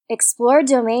Explore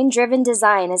Domain-Driven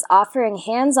Design is offering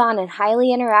hands-on and highly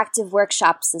interactive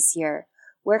workshops this year.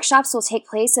 Workshops will take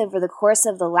place over the course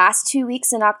of the last 2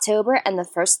 weeks in October and the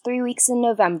first 3 weeks in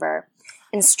November.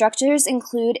 Instructors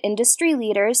include industry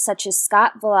leaders such as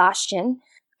Scott Voloshin,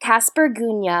 Casper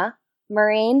Gunya,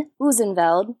 Maureen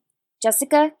Usenveld,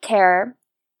 Jessica Kerr,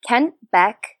 Kent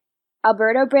Beck,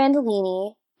 Alberto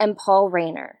Brandolini, and Paul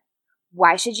Rayner.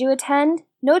 Why should you attend?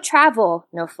 No travel,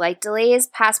 no flight delays,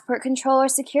 passport control, or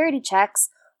security checks.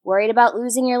 Worried about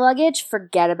losing your luggage?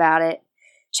 Forget about it.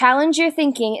 Challenge your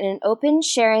thinking in an open,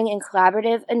 sharing, and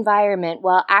collaborative environment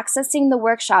while accessing the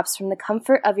workshops from the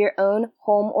comfort of your own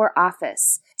home or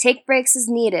office. Take breaks as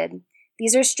needed.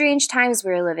 These are strange times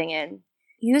we're living in.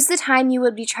 Use the time you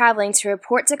would be traveling to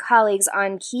report to colleagues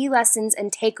on key lessons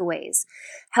and takeaways.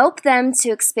 Help them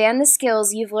to expand the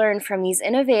skills you've learned from these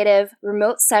innovative,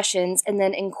 remote sessions and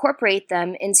then incorporate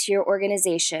them into your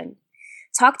organization.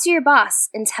 Talk to your boss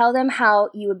and tell them how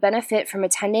you would benefit from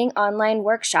attending online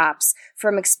workshops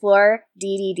from Explore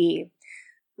DDD.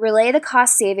 Relay the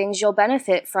cost savings you'll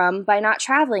benefit from by not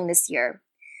traveling this year.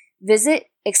 Visit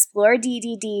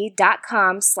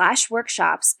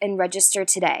exploreddd.com/workshops and register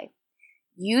today.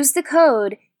 Use the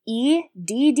code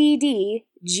EDDGTC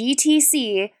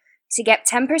to get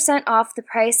 10% off the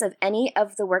price of any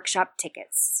of the workshop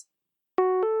tickets.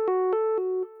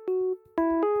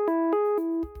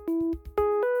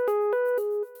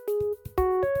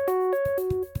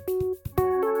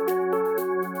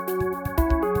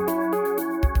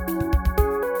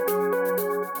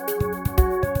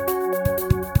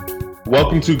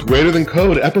 Welcome to Greater Than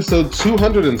Code, episode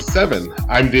 207.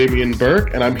 I'm Damian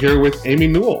Burke, and I'm here with Amy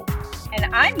Newell. And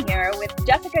I'm here with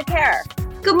Jessica Kerr.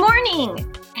 Good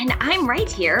morning! And I'm right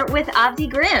here with Avdi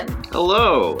Grimm.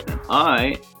 Hello, and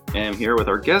I am here with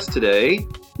our guest today,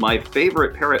 my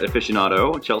favorite parrot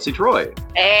aficionado, Chelsea Troy.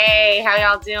 Hey, how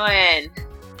y'all doing?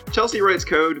 Chelsea writes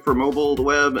code for mobile, the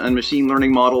web, and machine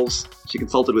learning models. She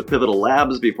consulted with Pivotal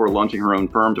Labs before launching her own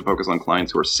firm to focus on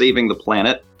clients who are saving the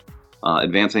planet,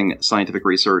 advancing scientific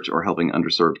research, or helping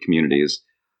underserved communities.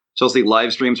 Chelsea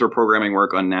live streams her programming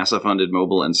work on NASA-funded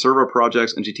mobile and server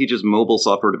projects, and she teaches mobile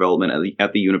software development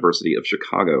at the University of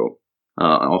Chicago.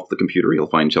 Off the computer, you'll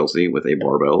find Chelsea with a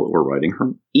barbell or riding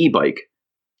her e-bike.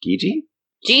 Gigi?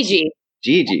 Gigi.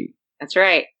 That's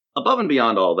right. Above and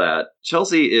beyond all that,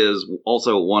 Chelsea is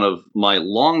also one of my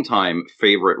longtime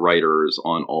favorite writers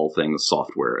on all things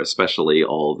software, especially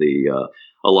all the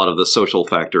a lot of the social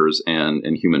factors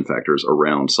and human factors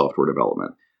around software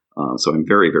development. So I'm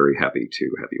very, very happy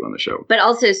to have you on the show. But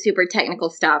also super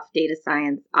technical stuff, data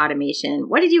science, automation.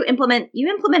 What did you implement? You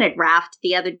implemented Raft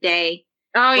the other day.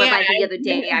 Oh, yeah. By the other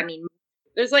day, I mean...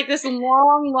 There's like this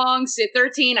long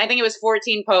 13, I think it was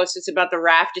 14 posts. It's about the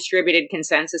Raft distributed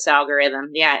consensus algorithm.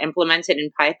 Yeah, implemented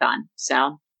in Python.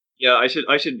 So... Yeah, I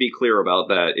should be clear about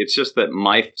that. It's just that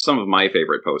some of my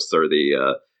favorite posts are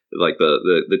the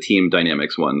team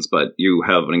dynamics ones, but you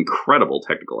have an incredible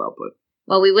technical output.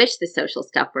 Well, we wish the social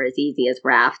stuff were as easy as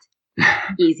Raft.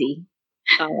 Easy.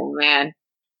 Oh, man.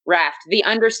 Raft, the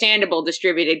understandable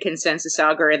distributed consensus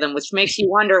algorithm, which makes you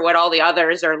wonder what all the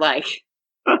others are like.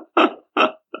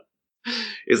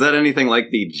 Is that anything like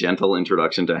the gentle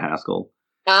introduction to Haskell?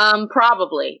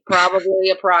 Probably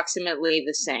approximately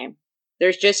the same.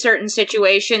 There's just certain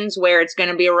situations where it's going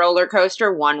to be a roller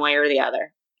coaster one way or the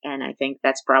other. And I think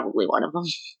that's probably one of them.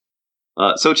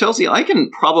 So, Chelsea, I can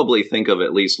probably think of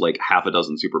at least like half a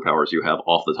dozen superpowers you have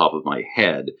off the top of my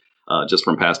head, just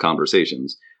from past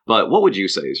conversations. But what would you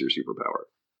say is your superpower?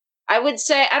 I would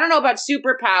say, I don't know about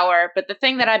superpower, but the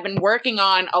thing that I've been working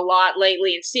on a lot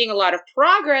lately and seeing a lot of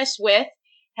progress with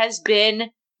has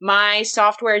been my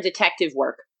software detective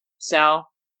work. So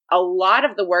a lot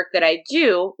of the work that I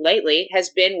do lately has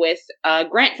been with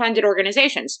grant-funded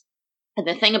organizations. And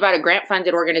the thing about a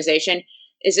grant-funded organization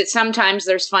is that sometimes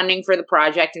there's funding for the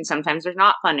project and sometimes there's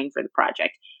not funding for the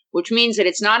project, which means that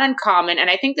it's not uncommon, and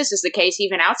I think this is the case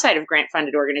even outside of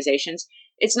grant-funded organizations,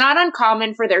 it's not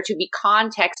uncommon for there to be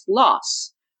context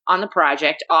loss on the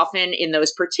project, often in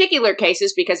those particular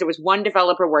cases because there was one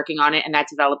developer working on it and that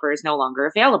developer is no longer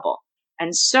available.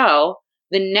 And so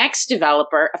the next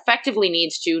developer effectively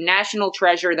needs to national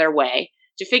treasure their way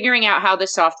to figuring out how the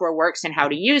software works and how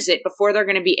to use it before they're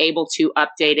going to be able to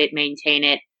update it, maintain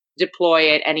it, deploy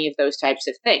it, any of those types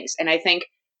of things. And I think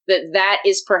that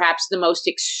is perhaps the most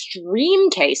extreme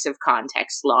case of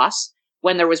context loss,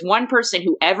 when there was one person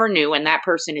who ever knew and that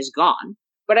person is gone.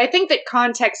 But I think that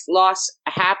context loss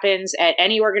happens at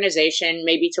any organization,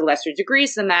 maybe to lesser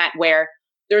degrees than that, where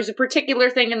there's a particular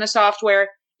thing in the software,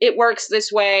 it works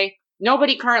this way,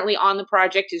 nobody currently on the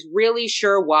project is really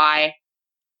sure why.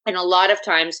 And a lot of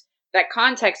times that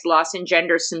context loss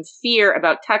engenders some fear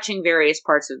about touching various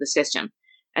parts of the system.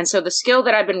 And so the skill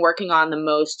that I've been working on the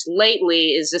most lately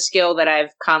is the skill that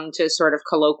I've come to sort of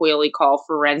colloquially call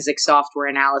forensic software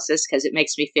analysis, because it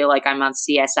makes me feel like I'm on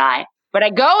CSI. But I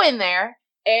go in there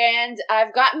and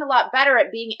I've gotten a lot better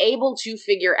at being able to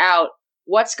figure out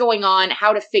what's going on,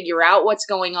 how to figure out what's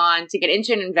going on, to get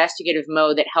into an investigative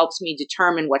mode that helps me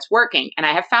determine what's working. And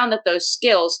I have found that those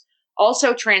skills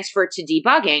also transfer to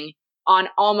debugging on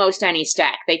almost any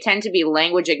stack. They tend to be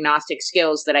language agnostic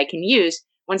skills that I can use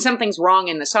when something's wrong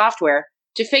in the software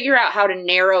to figure out how to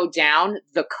narrow down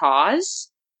the cause.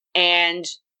 And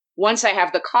once I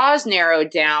have the cause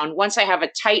narrowed down, once I have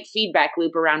a tight feedback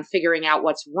loop around figuring out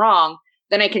what's wrong,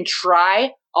 then I can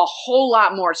try a whole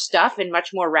lot more stuff in much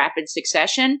more rapid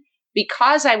succession.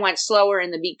 Because I went slower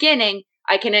in the beginning,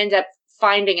 I can end up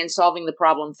finding and solving the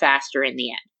problem faster in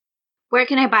the end. Where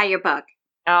can I buy your book?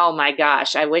 Oh my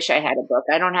gosh, I wish I had a book.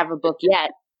 I don't have a book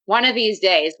yet. One of these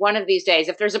days,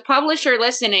 if there's a publisher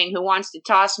listening who wants to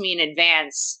toss me in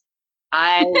advance,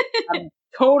 I'm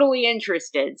totally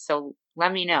interested. So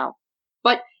let me know.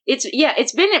 But it's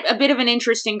been a bit of an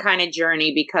interesting kind of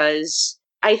journey, because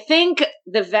I think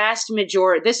the vast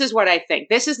majority, this is what I think.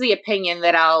 This is the opinion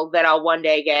that I'll one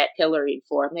day get pilloried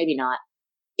for. Maybe not.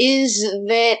 Is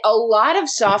that a lot of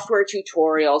software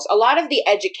tutorials, a lot of the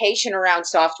education around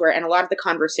software, and a lot of the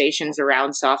conversations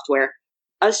around software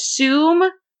assume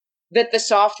that the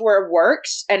software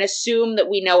works and assume that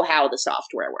we know how the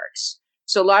software works.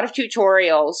 So a lot of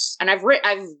tutorials, and I've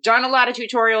done a lot of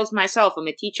tutorials myself. I'm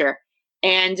a teacher.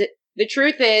 And the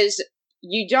truth is,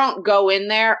 you don't go in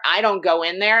there, I don't go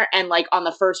in there and like on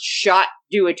the first shot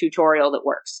do a tutorial that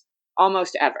works.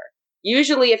 Almost ever.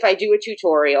 Usually if I do a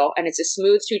tutorial and it's a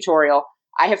smooth tutorial,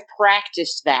 I have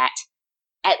practiced that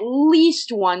at least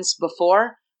once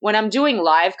before. When I'm doing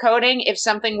live coding, if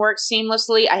something works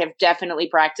seamlessly, I have definitely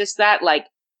practiced that like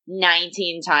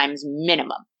 19 times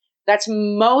minimum. That's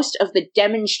most of the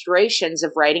demonstrations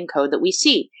of writing code that we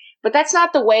see. But that's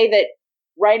not the way that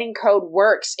writing code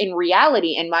works in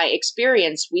reality. In my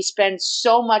experience, we spend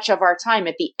so much of our time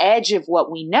at the edge of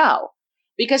what we know.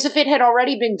 Because if it had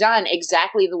already been done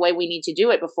exactly the way we need to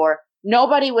do it before,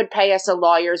 nobody would pay us a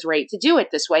lawyer's rate to do it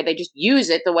this way. They just use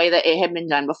it the way that it had been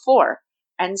done before.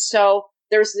 And so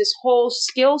there's this whole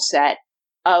skill set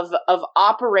of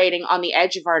operating on the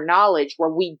edge of our knowledge where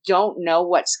we don't know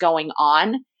what's going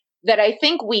on, that I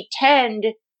think we tend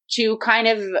to kind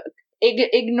of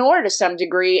ignore to some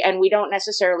degree, and we don't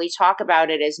necessarily talk about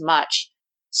it as much,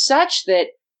 such that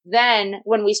then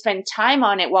when we spend time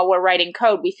on it while we're writing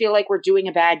code, we feel like we're doing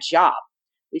a bad job.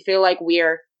 We feel like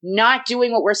we're not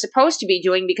doing what we're supposed to be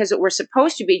doing, because what we're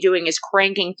supposed to be doing is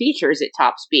cranking features at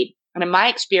top speed. And in my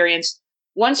experience,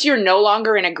 once you're no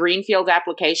longer in a greenfield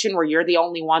application where you're the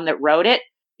only one that wrote it,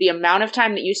 the amount of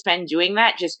time that you spend doing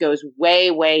that just goes way,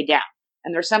 way down.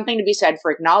 And there's something to be said for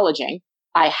acknowledging,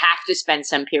 I have to spend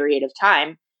some period of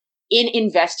time in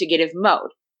investigative mode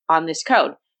on this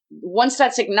code. Once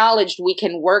that's acknowledged, we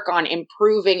can work on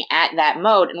improving at that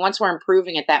mode. And once we're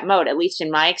improving at that mode, at least in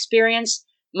my experience,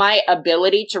 my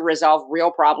ability to resolve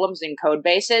real problems in code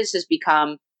bases has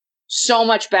become so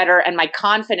much better. And my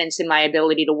confidence in my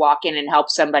ability to walk in and help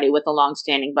somebody with a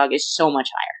long-standing bug is so much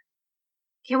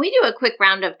higher. Can we do a quick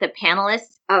round of the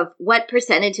panelists of what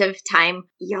percentage of time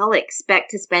y'all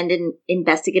expect to spend in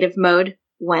investigative mode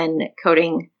when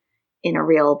coding in a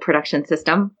real production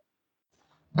system?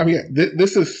 I mean,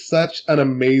 this is such an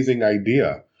amazing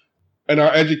idea. In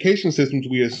our education systems,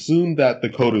 we assume that the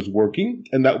code is working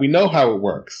and that we know how it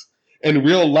works. In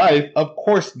real life, of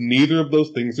course, neither of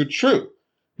those things are true.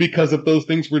 Because if those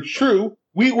things were true,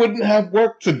 we wouldn't have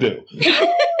work to do.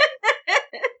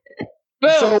 Boom!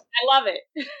 So, I love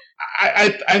it.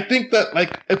 I think that,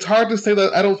 like, it's hard to say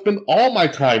that I don't spend all my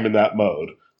time in that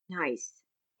mode. Nice.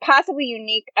 Possibly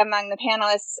unique among the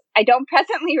panelists, I don't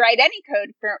presently write any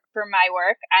code for my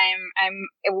work. I'm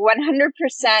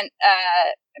 100%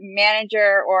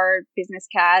 manager or business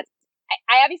cat.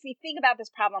 I obviously think about this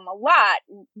problem a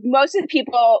lot. Most of the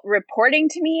people reporting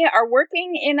to me are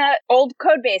working in an old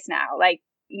code base now. Like,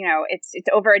 you know, it's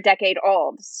over a decade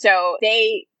old. So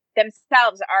they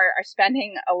themselves are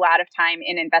spending a lot of time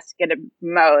in investigative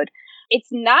mode. It's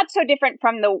not so different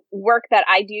from the work that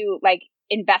I do, like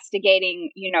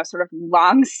investigating, you know, sort of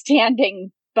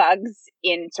long-standing bugs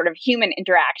in sort of human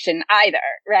interaction either,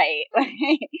 right?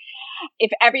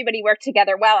 If everybody worked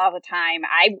together well all the time,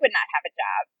 I would not have a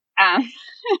job.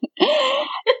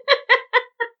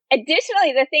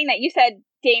 Additionally, the thing that you said,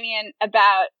 Damien,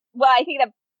 about, well, I think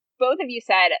that both of you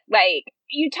said, like,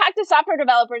 you talk to software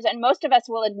developers and most of us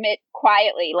will admit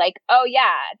quietly, like, oh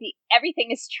yeah, everything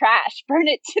is trash. Burn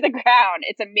it to the ground.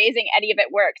 It's amazing any of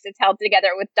it works. It's held together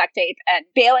with duct tape and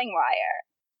baling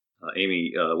wire.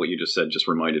 Amy, what you just said just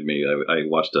reminded me. I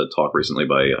watched a talk recently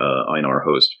by Einar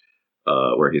Host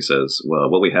where he says, well,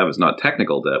 what we have is not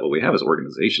technical debt. What we have is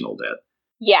organizational debt.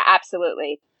 Yeah,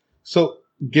 absolutely. So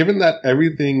given that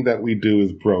everything that we do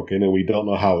is broken and we don't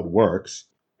know how it works,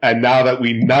 and now that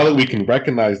we can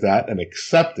recognize that and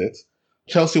accept it,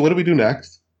 Chelsea, what do we do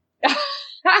next?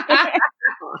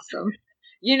 Awesome.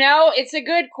 It's a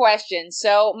good question.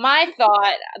 So my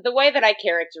thought, the way that I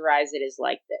characterize it is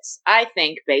like this. I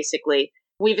think basically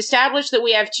we've established that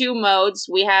we have two modes.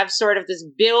 We have sort of this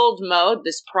build mode,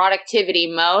 this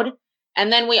productivity mode,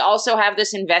 and then we also have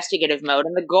this investigative mode.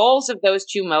 And the goals of those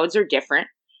two modes are different.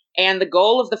 And the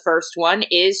goal of the first one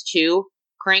is to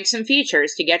crank some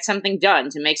features, to get something done,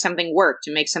 to make something work,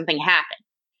 to make something happen.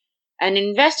 An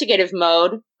investigative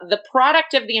mode, the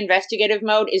product of the investigative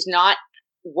mode is not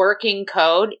working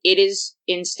code. It is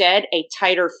instead a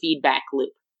tighter feedback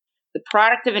loop. The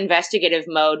product of investigative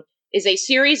mode is a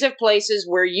series of places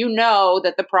where you know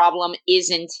that the problem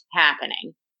isn't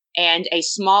happening, and a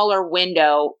smaller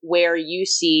window where you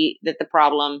see that the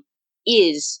problem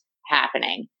is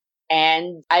happening.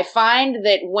 And I find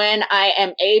that when I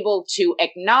am able to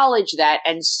acknowledge that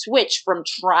and switch from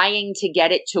trying to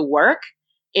get it to work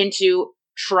into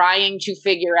trying to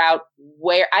figure out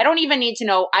where, I don't need to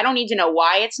know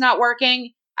why it's not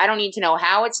working. I don't need to know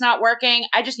how it's not working.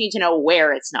 I just need to know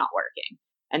where it's not working.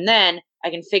 And then I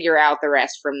can figure out the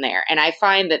rest from there. And I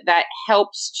find that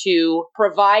helps to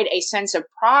provide a sense of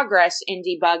progress in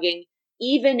debugging,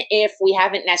 even if we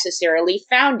haven't necessarily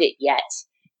found it yet.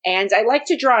 And I like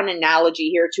to draw an analogy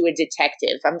here to a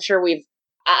detective. I'm sure we've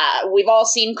all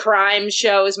seen crime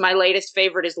shows. My latest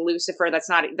favorite is Lucifer.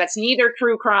 That's neither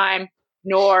true crime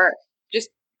nor, just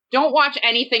don't watch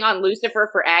anything on Lucifer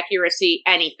for accuracy,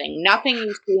 anything. Nothing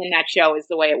you see in that show is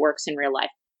the way it works in real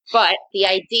life. But the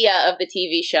idea of the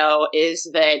TV show is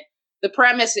that the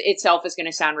premise itself is going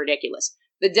to sound ridiculous.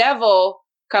 The devil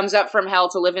comes up from hell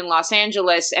to live in Los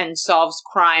Angeles and solves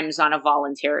crimes on a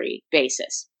voluntary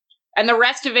basis. And the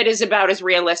rest of it is about as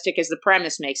realistic as the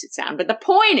premise makes it sound. But the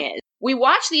point is, we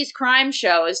watch these crime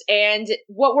shows, and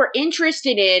what we're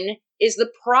interested in is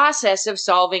the process of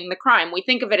solving the crime. We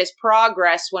think of it as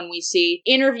progress when we see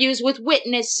interviews with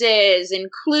witnesses and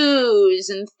clues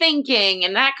and thinking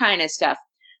and that kind of stuff.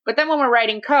 But then when we're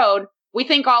writing code, we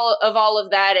think all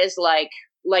of that as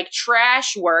like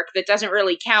trash work that doesn't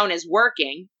really count as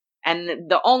working. And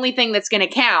the only thing that's going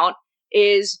to count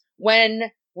is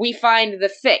when we find the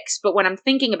fix. But when I'm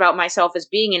thinking about myself as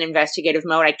being in investigative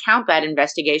mode, I count that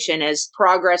investigation as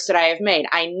progress that I have made.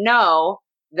 I know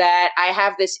that I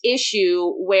have this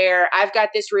issue where I've got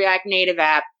this React Native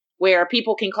app where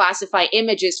people can classify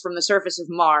images from the surface of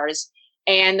Mars,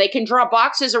 and they can draw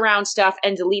boxes around stuff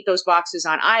and delete those boxes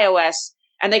on iOS,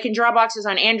 and they can draw boxes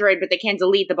on Android, but they can't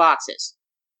delete the boxes.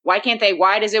 Why can't they?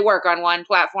 Why does it work on one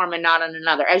platform and not on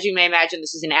another? As you may imagine,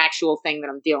 this is an actual thing that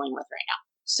I'm dealing with right now.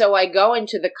 So I go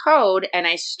into the code and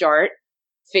I start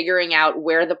figuring out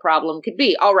where the problem could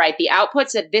be. All right, the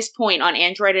outputs at this point on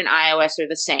Android and iOS are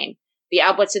the same. The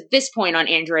outputs at this point on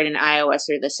Android and iOS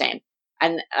are the same.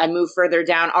 And I move further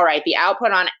down. All right, the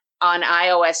output on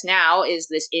iOS now is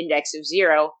this index of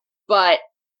 0, but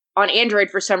on Android,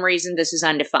 for some reason, this is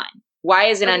undefined. Why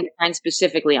is it undefined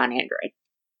specifically on Android?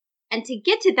 And to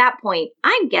get to that point,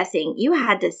 I'm guessing you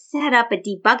had to set up a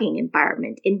debugging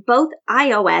environment in both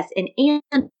iOS and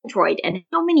Android. And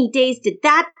how many days did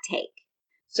that take?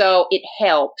 So it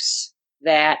helps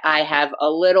that I have a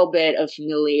little bit of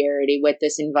familiarity with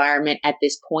this environment at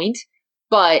this point.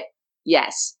 But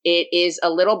yes, it is a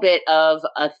little bit of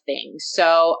a thing.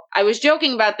 So I was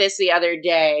joking about this the other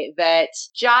day that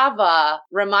Java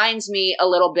reminds me a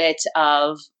little bit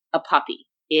of a puppy.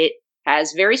 It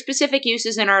has very specific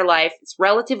uses in our life. It's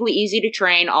relatively easy to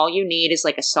train. All you need is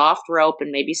like a soft rope and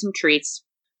maybe some treats.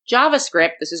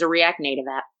 JavaScript, this is a React Native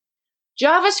app.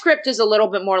 JavaScript is a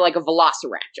little bit more like a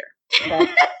velociraptor.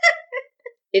 Okay?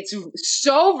 It's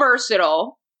so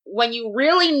versatile. When you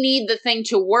really need the thing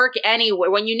to work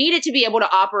anywhere, when you need it to be able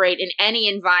to operate in any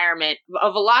environment, a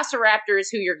velociraptor is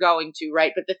who you're going to,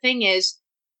 right? But the thing is,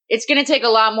 it's going to take a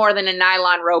lot more than a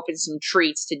nylon rope and some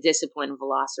treats to discipline a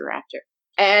velociraptor.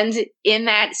 And in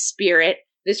that spirit,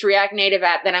 this React Native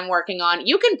app that I'm working on,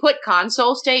 you can put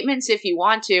console statements if you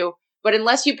want to, but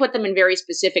unless you put them in very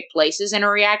specific places in a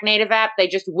React Native app, they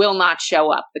just will not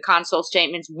show up. The console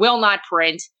statements will not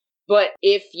print, but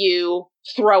if you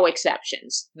throw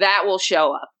exceptions, that will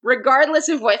show up, regardless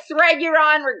of what thread you're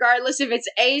on, regardless if it's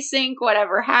async,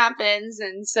 whatever happens.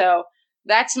 And so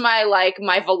that's my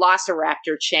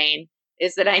velociraptor chain,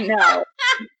 is that I know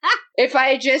if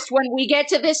I just, when we get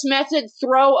to this method,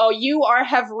 throw, you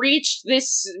have reached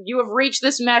this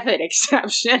method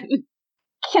exception.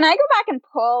 Can I go back and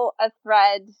pull a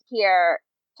thread here?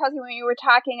 Chelsea, when you were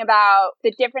talking about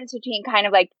the difference between kind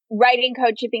of like writing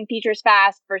code, shipping features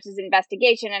fast versus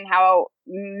investigation, and how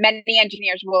many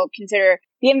engineers will consider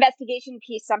the investigation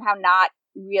piece somehow not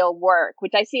real work,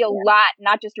 which I see a lot,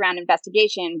 not just around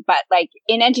investigation, but like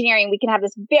in engineering, we can have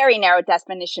this very narrow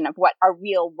definition of what our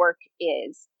real work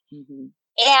is. Mm-hmm.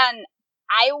 And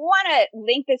I want to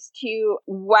link this to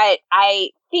what I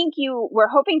think you were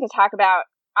hoping to talk about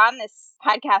on this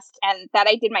podcast, and that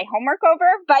I did my homework over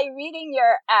by reading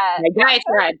your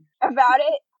thread about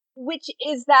it, which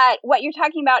is that what you're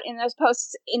talking about in those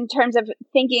posts in terms of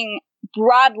thinking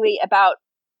broadly about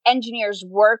engineers'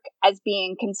 work as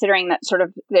being considering that sort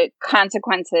of the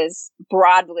consequences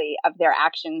broadly of their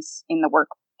actions in the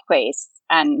workplace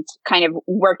and kind of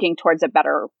working towards a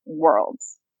better world.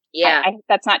 Yeah,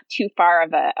 that's not too far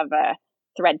of a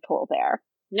thread pull there.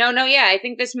 No, yeah, I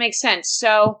think this makes sense.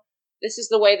 So this is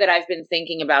the way that I've been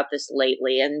thinking about this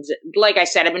lately. And like I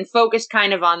said, I've been focused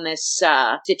kind of on this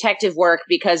detective work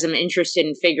because I'm interested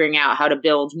in figuring out how to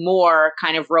build more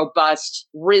kind of robust,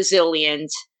 resilient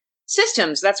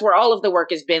systems. That's where all of the work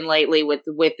has been lately with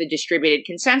the distributed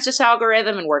consensus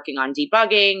algorithm and working on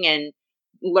debugging and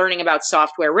learning about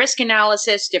software risk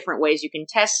analysis, different ways you can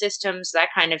test systems, that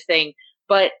kind of thing.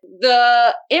 But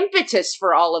the impetus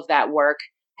for all of that work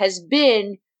has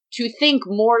been to think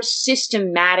more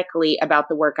systematically about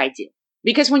the work I do.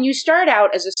 Because when you start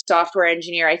out as a software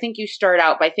engineer, I think you start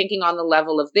out by thinking on the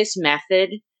level of this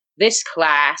method, this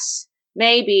class,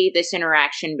 maybe this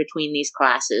interaction between these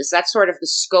classes. That's sort of the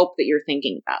scope that you're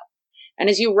thinking about. And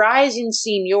as you rise in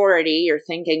seniority, you're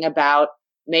thinking about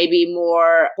maybe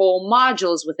more whole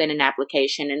modules within an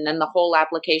application and then the whole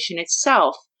application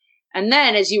itself. And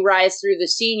then as you rise through the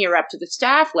senior up to the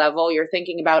staff level, you're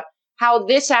thinking about how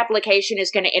this application is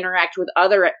going to interact with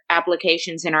other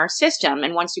applications in our system.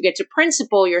 And once you get to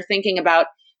principal, you're thinking about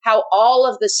how all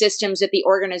of the systems at the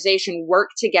organization work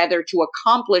together to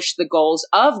accomplish the goals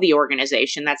of the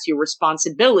organization. That's your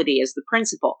responsibility as the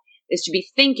principal, is to be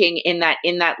thinking in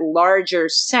that larger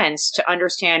sense to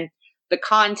understand the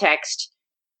context.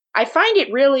 I find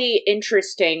it really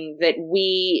interesting that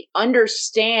we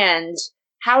understand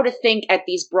how to think at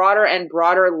these broader and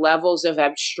broader levels of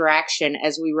abstraction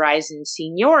as we rise in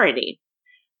seniority.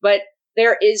 But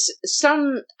there is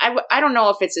some, I don't know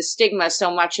if it's a stigma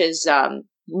so much as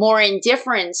more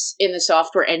indifference in the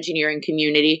software engineering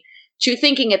community to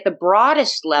thinking at the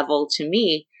broadest level to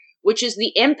me, which is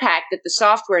the impact that the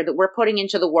software that we're putting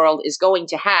into the world is going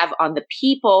to have on the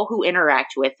people who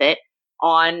interact with it,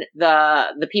 on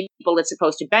the people it's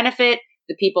supposed to benefit,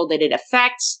 the people that it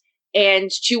affects,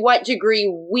 and to what degree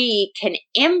we can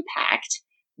impact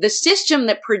the system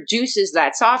that produces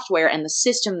that software and the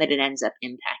system that it ends up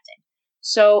impacting.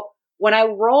 So when I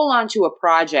roll onto a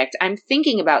project, I'm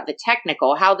thinking about the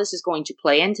technical, how this is going to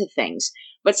play into things.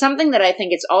 But something that I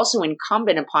think it's also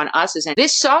incumbent upon us is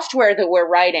this software that we're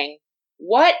writing,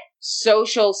 what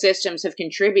social systems have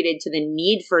contributed to the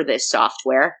need for this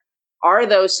software? Are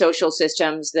those social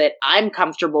systems that I'm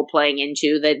comfortable playing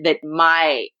into, that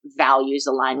my values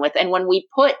align with? And when we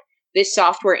put this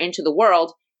software into the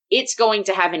world, it's going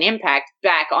to have an impact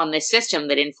back on the system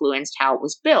that influenced how it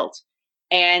was built.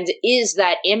 And is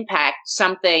that impact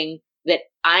something that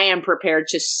I am prepared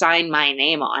to sign my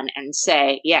name on and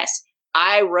say, yes,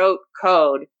 I wrote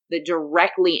code that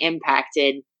directly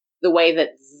impacted the way that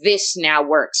this now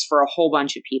works for a whole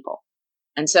bunch of people?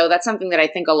 And so that's something that I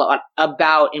think a lot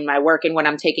about in my work. And when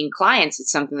I'm taking clients,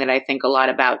 it's something that I think a lot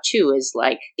about too,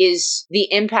 is the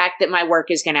impact that my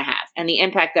work is going to have and the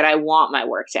impact that I want my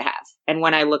work to have. And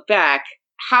when I look back,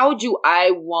 how do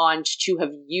I want to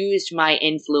have used my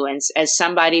influence as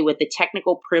somebody with the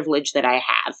technical privilege that I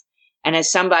have and as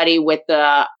somebody with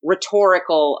the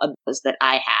rhetorical abilities that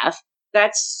I have?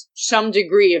 That's some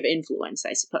degree of influence,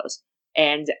 I suppose.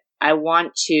 And I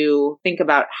want to think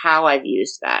about how I've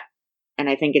used that. And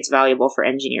I think it's valuable for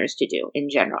engineers to do in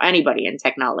general. Anybody in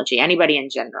technology, anybody in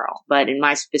general. But in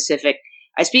my specific,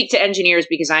 I speak to engineers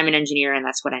because I'm an engineer and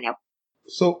that's what I know.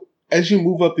 So as you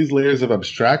move up these layers of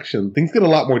abstraction, things get a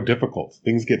lot more difficult.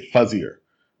 Things get fuzzier.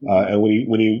 And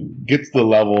when you get to the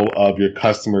level of your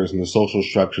customers and the social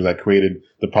structure that created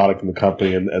the product in the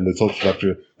company and the social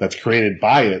structure that's created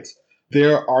by it,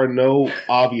 there are no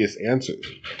obvious answers.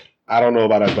 I don't know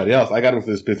about everybody else. I got into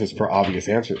this business for obvious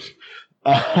answers.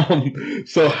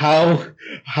 So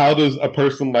how does a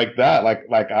person like that,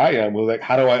 like I am, like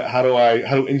how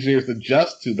do engineers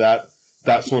adjust to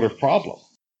that sort of problem?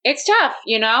 It's tough,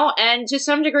 and to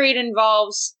some degree it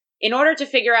involves, in order to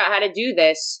figure out how to do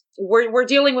this, we're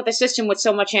dealing with a system with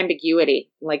so much ambiguity,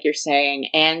 like you're saying.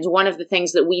 And one of the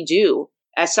things that we do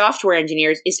as software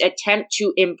engineers is attempt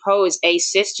to impose a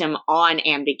system on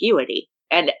ambiguity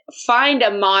and find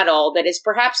a model that is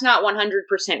perhaps not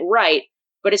 100% right,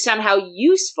 but is somehow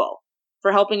useful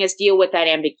for helping us deal with that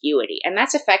ambiguity. And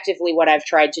that's effectively what I've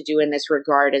tried to do in this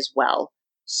regard as well.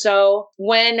 So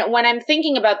when I'm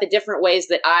thinking about the different ways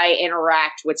that I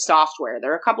interact with software,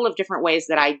 there are a couple of different ways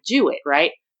that I do it,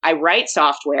 right? I write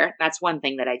software. That's one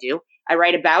thing that I do. I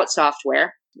write about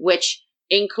software, which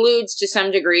includes to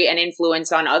some degree an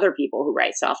influence on other people who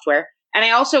write software. And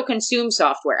I also consume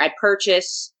software. I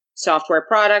purchase software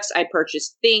products. I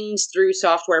purchase things through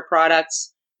software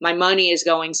products. My money is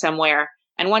going somewhere.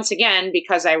 And once again,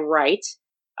 because I write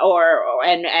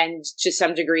and to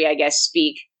some degree, I guess,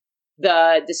 speak,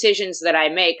 the decisions that I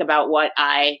make about what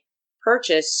I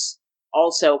purchase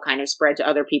also kind of spread to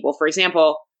other people. For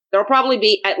example, there'll probably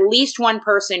be at least one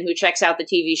person who checks out the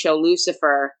TV show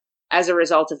Lucifer as a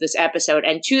result of this episode.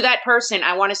 And to that person,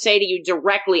 I want to say to you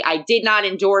directly, I did not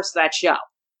endorse that show.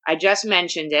 I just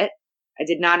mentioned it. I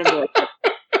did not endorse it.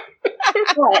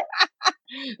 But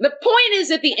the point is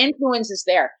that the influence is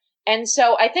there. And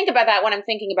so I think about that when I'm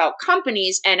thinking about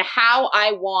companies and how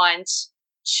I want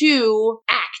to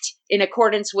act in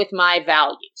accordance with my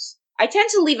values. I tend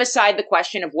to leave aside the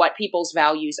question of what people's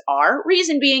values are,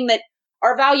 reason being that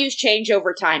our values change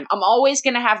over time. I'm always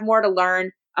going to have more to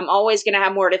learn. I'm always going to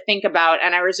have more to think about,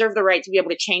 and I reserve the right to be able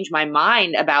to change my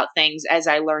mind about things as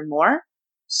I learn more.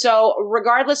 So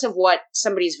regardless of what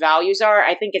somebody's values are,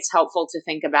 I think it's helpful to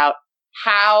think about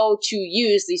how to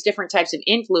use these different types of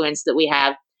influence that we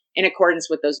have in accordance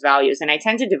with those values. And I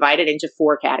tend to divide it into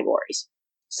 4 categories.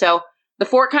 So the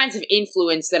 4 kinds of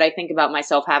influence that I think about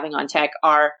myself having on tech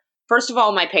are, first of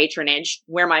all, my patronage,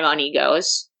 where my money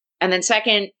goes. And then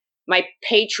second, my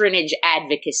patronage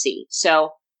advocacy.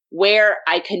 So where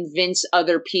I convince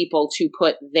other people to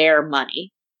put their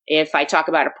money. If I talk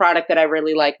about a product that I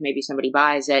really like, maybe somebody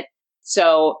buys it.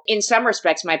 So in some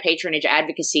respects, my patronage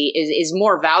advocacy is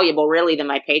more valuable really than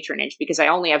my patronage because I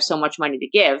only have so much money to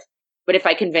give. But if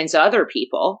I convince other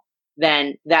people,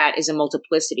 then that is a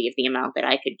multiplicity of the amount that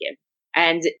I could give.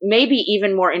 And maybe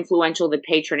even more influential than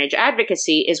patronage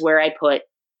advocacy is where I put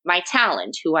my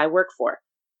talent, who I work for.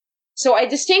 So I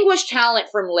distinguish talent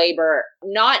from labor,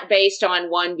 not based on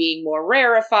one being more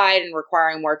rarefied and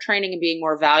requiring more training and being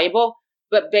more valuable,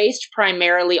 but based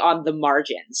primarily on the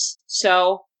margins.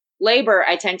 So labor,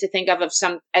 I tend to think of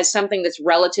as something that's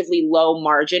relatively low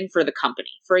margin for the company.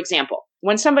 For example,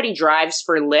 when somebody drives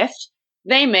for Lyft,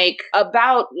 they make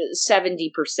about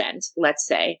 70%, let's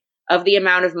say, of the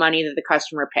amount of money that the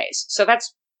customer pays. So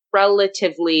that's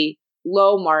relatively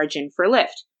low margin for Lyft.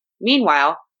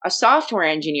 Meanwhile, a software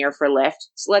engineer for Lyft,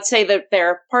 so let's say that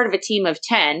they're part of a team of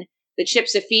 10 that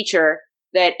ships a feature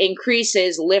that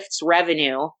increases Lyft's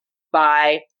revenue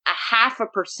by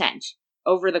 0.5%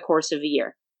 over the course of the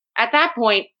year. At that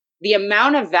point, the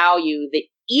amount of value that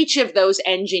each of those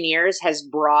engineers has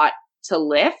brought to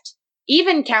Lyft,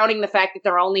 even counting the fact that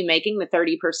they're only making the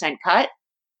 30% cut,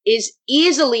 is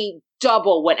easily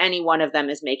double what any one of them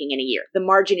is making in a year. The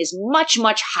margin is much,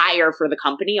 much higher for the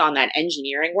company on that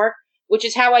engineering work, which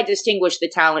is how I distinguish the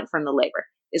talent from the labor.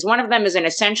 Is one of them is an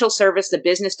essential service the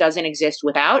business doesn't exist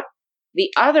without.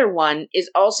 The other one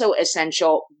is also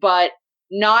essential, but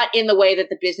not in the way that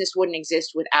the business wouldn't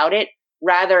exist without it,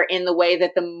 rather in the way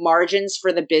that the margins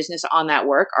for the business on that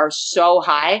work are so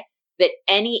high that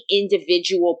any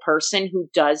individual person who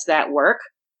does that work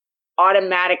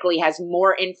automatically has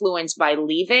more influence by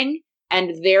leaving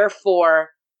and therefore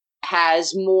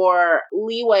has more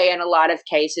leeway in a lot of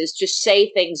cases to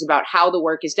say things about how the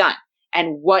work is done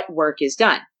and what work is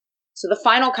done. So the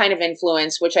final kind of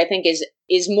influence, which I think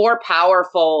is more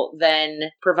powerful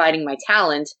than providing my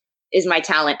talent, is my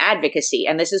talent advocacy.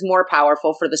 And this is more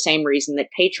powerful for the same reason that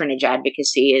patronage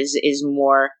advocacy is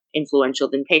more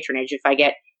influential than patronage. If I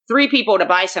get 3 people to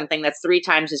buy something, that's 3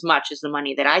 times as much as the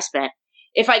money that I spent.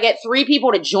 If I get 3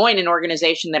 people to join an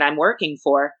organization that I'm working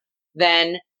for,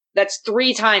 then that's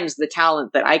 3 times the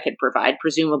talent that I could provide,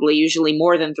 presumably, usually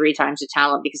more than 3 times the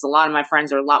talent, because a lot of my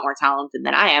friends are a lot more talented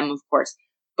than I am, of course.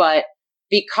 But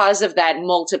because of that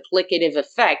multiplicative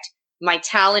effect, my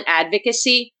talent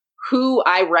advocacy, who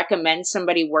I recommend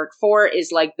somebody work for,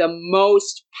 is like the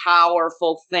most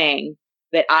powerful thing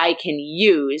that I can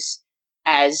use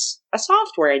as a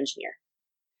software engineer.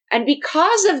 And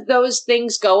because of those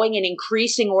things going in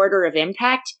increasing order of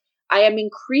impact, I am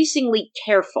increasingly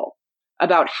careful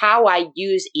about how I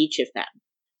use each of them.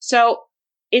 So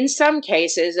in some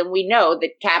cases, and we know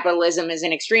that capitalism is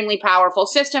an extremely powerful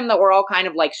system that we're all kind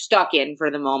of like stuck in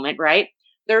for the moment, right?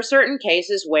 There are certain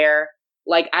cases where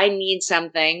like I need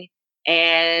something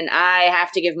and I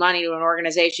have to give money to an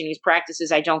organization whose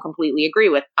practices I don't completely agree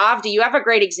with. Avdi, you have a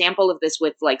great example of this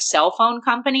with like cell phone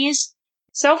companies.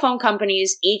 Cell phone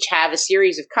companies each have a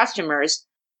series of customers.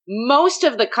 Most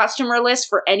of the customer lists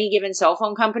for any given cell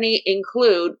phone company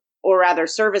include, or rather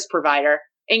service provider,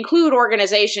 include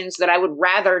organizations that I would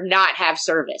rather not have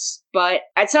service. But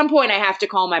at some point I have to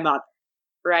call my mother,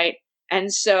 right?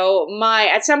 And so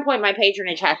at some point my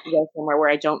patronage has to go somewhere where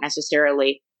I don't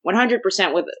necessarily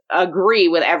 100% agree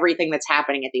with everything that's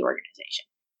happening at the organization.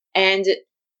 And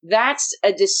that's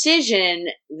a decision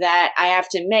that I have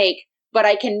to make, but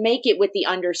I can make it with the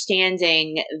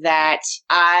understanding that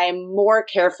I'm more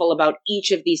careful about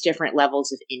each of these different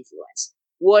levels of influence.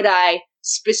 Would I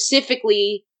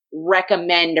specifically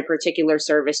recommend a particular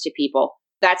service to people?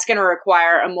 That's going to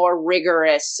require a more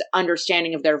rigorous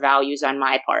understanding of their values on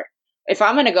my part. If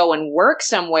I'm going to go and work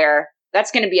somewhere,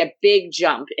 that's going to be a big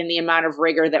jump in the amount of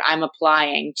rigor that I'm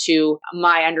applying to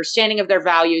my understanding of their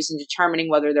values and determining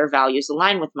whether their values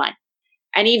align with mine.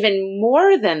 And even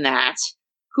more than that,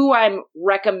 who I'm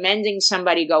recommending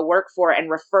somebody go work for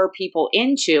and refer people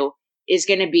into is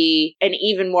going to be an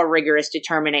even more rigorous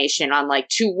determination on like,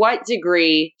 to what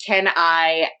degree can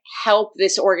I help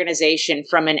this organization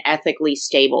from an ethically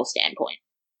stable standpoint?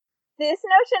 This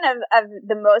notion of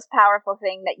the most powerful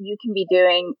thing that you can be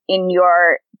doing in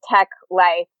your tech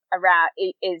life around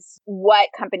is what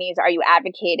companies are you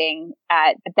advocating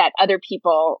that other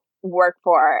people work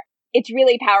for. It's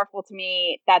really powerful to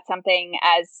me. That's something,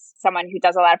 as someone who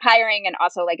does a lot of hiring and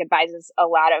also like advises a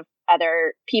lot of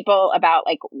other people about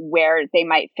like where they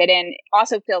might fit in,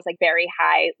 also feels like very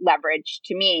high leverage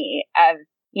to me of,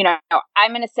 you know,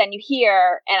 I'm going to send you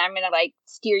here and I'm going to like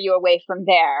steer you away from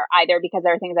there, either because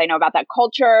there are things I know about that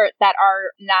culture that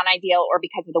are non-ideal or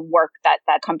because of the work that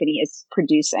that company is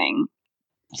producing.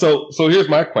 So here's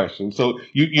my question. So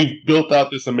you've built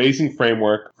out this amazing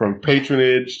framework from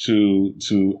patronage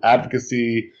to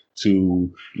advocacy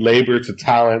to labor to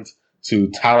talent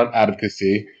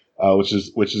advocacy, which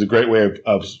is a great way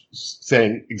of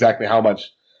saying exactly how much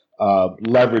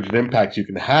leverage and impact you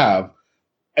can have.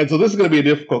 And so this is going to be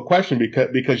a difficult question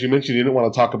because you mentioned you didn't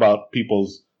want to talk about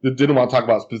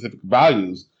specific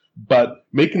values, but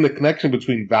making the connection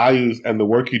between values and the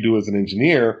work you do as an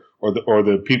engineer or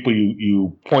the people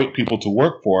you point people to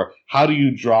work for, how do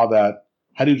you draw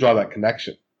that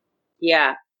connection?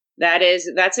 Yeah,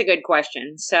 that's a good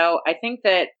question. So I think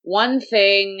that one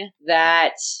thing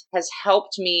that has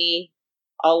helped me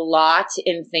a lot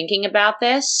in thinking about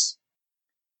this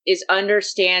is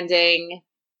understanding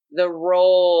the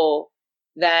role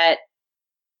that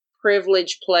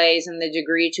privilege plays and the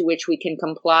degree to which we can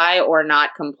comply or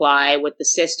not comply with the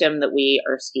system that we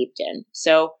are steeped in.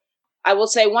 So I will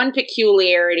say one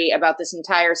peculiarity about this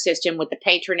entire system with the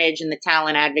patronage and the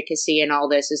talent advocacy and all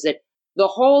this is that the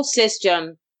whole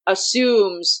system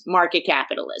assumes market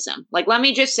capitalism. Like, let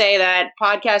me just say that,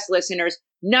 podcast listeners,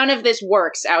 none of this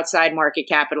works outside market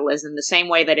capitalism the same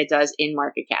way that it does in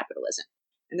market capitalism.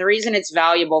 And the reason it's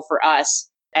valuable for us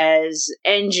as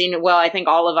I think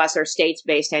all of us are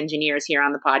states-based engineers here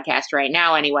on the podcast right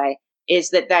now anyway, is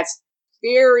that that's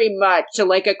very much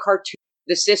like a cartoon,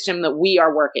 the system that we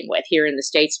are working with here in the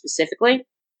States specifically.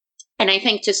 And I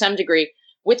think to some degree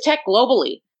with tech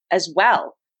globally as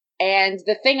well. And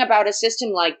the thing about a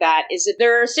system like that is that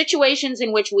there are situations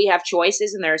in which we have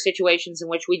choices and there are situations in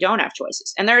which we don't have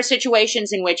choices. And there are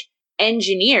situations in which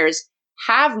engineers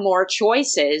have more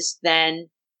choices than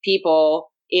people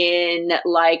in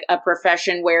like a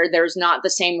profession where there's not the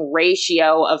same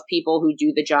ratio of people who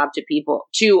do the job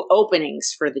to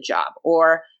openings for the job,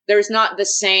 or there's not the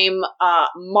same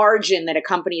margin that a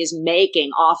company is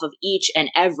making off of each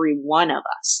and every one of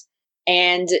us.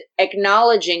 And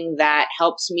acknowledging that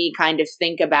helps me kind of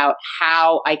think about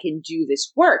how I can do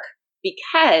this work,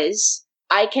 because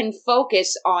I can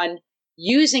focus on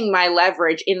using my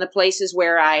leverage in the places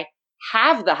where I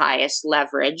have the highest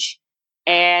leverage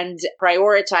and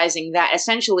prioritizing that,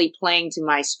 essentially playing to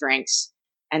my strengths.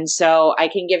 And so I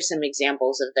can give some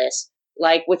examples of this.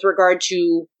 Like with regard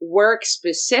to work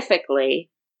specifically,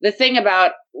 the thing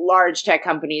about large tech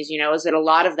companies, is that a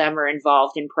lot of them are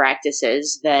involved in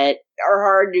practices that are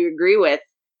hard to agree with,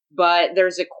 but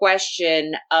there's a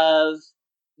question of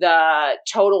the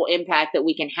total impact that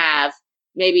we can have,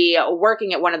 maybe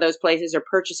working at one of those places or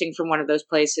purchasing from one of those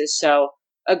places. So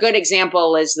a good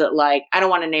example is that, like, I don't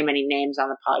want to name any names on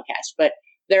the podcast, but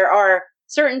there are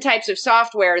certain types of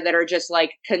software that are just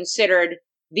like considered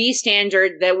the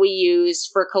standard that we use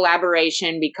for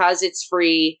collaboration because it's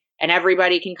free and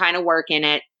everybody can kind of work in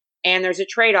it. And there's a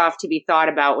trade-off to be thought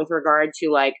about with regard to,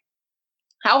 like,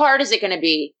 how hard is it going to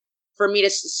be for me to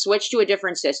switch to a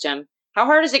different system? How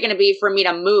hard is it going to be for me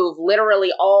to move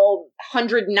literally all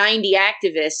 190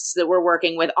 activists that we're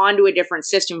working with onto a different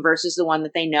system versus the one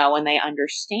that they know and they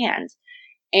understand?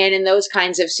 And in those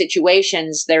kinds of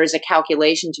situations, there is a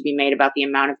calculation to be made about the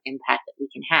amount of impact that we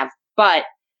can have. But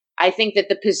I think that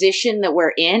the position that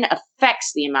we're in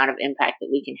affects the amount of impact that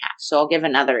we can have. So I'll give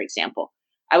another example.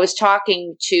 I was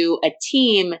talking to a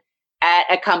team at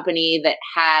a company that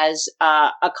has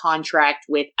a contract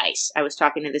with ICE. I was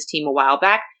talking to this team a while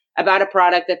back about a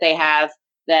product that they have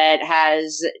that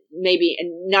has maybe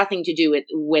nothing to do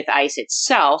with ICE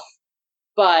itself.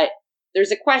 But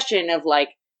there's a question of, like,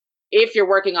 if you're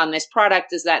working on this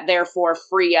product, does that therefore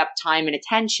free up time and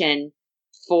attention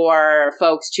for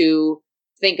folks to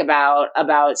think about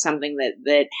something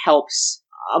that helps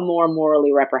a more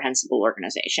morally reprehensible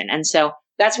organization? And so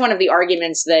that's one of the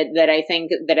arguments that I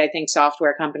think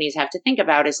software companies have to think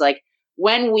about is, like,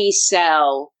 when we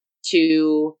sell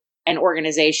to an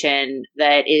organization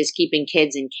that is keeping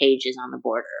kids in cages on the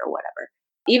border or whatever,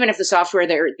 even if the software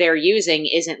they're using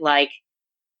isn't like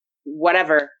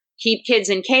whatever, keep kids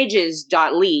in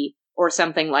cages.ly or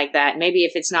something like that. Maybe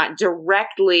if it's not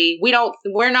directly,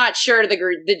 we're not sure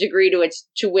the degree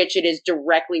to which it is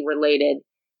directly related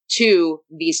to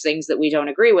these things that we don't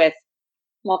agree with.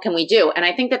 What can we do? And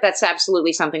I think that that's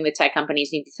absolutely something that tech companies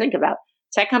need to think about.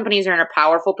 Tech companies are in a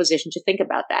powerful position to think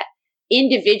about that.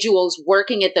 Individuals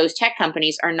working at those tech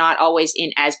companies are not always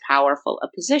in as powerful a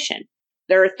position.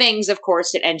 There are things, of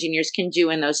course, that engineers can do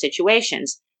in those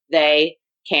situations. They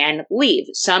can leave.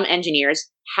 Some engineers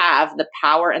have the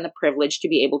power and the privilege to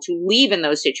be able to leave in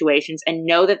those situations and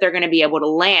know that they're going to be able to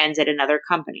land at another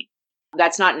company.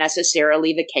 That's not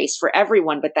necessarily the case for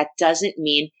everyone, but that doesn't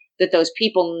mean that those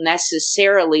people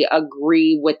necessarily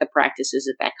agree with the practices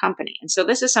of that company. And so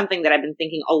this is something that I've been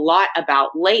thinking a lot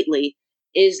about lately,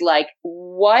 is like,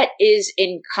 what is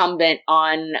incumbent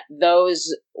on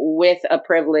those with a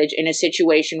privilege in a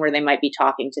situation where they might be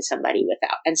talking to somebody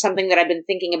without? And something that I've been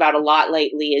thinking about a lot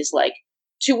lately is, like,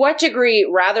 to what degree,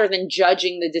 rather than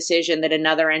judging the decision that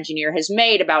another engineer has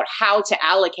made about how to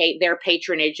allocate their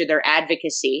patronage or their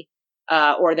advocacy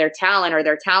or their talent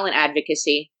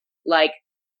advocacy, like,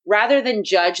 rather than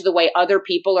judge the way other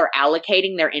people are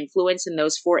allocating their influence in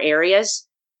those 4 areas,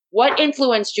 what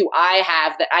influence do I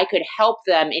have that I could help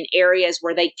them in areas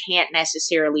where they can't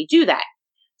necessarily do that?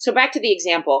 So back to the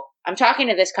example, I'm talking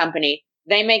to this company.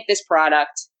 They make this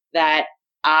product that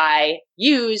I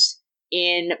use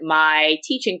in my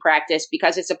teaching practice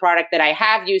because it's a product that I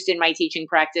have used in my teaching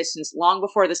practice since long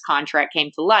before this contract came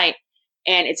to light.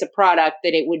 And it's a product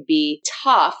that it would be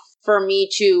tough for me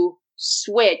to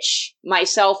switch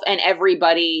myself and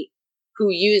everybody who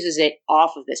uses it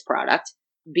off of this product,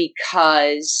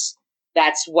 because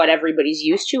that's what everybody's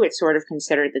used to. It's sort of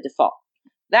considered the default.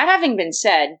 That having been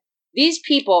said, these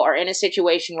people are in a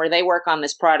situation where they work on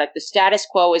this product. The status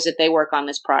quo is that they work on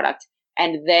this product,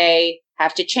 and they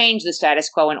have to change the status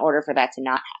quo in order for that to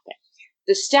not happen.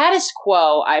 The status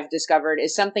quo, I've discovered,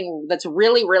 is something that's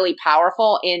really, really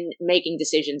powerful in making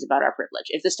decisions about our privilege.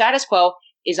 If the status quo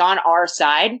is on our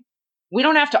side, we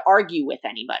don't have to argue with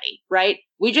anybody, right?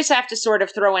 We just have to sort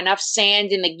of throw enough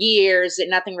sand in the gears that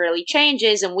nothing really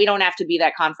changes, and we don't have to be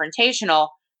that confrontational.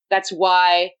 That's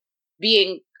why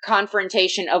being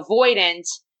confrontation avoidant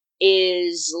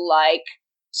is like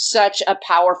such a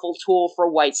powerful tool for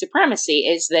white supremacy,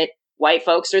 is that white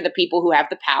folks are the people who have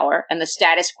the power, and the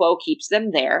status quo keeps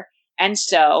them there. And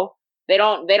so they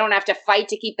don't have to fight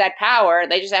to keep that power.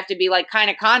 They just have to be like kind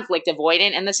of conflict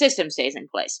avoidant, and the system stays in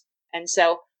place. And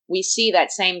so we see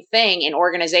that same thing in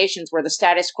organizations where the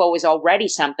status quo is already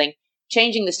something.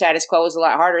 Changing the status quo is a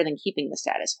lot harder than keeping the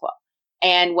status quo.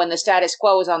 And when the status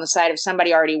quo is on the side of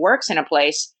somebody already works in a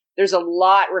place, there's a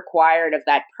lot required of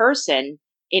that person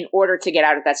in order to get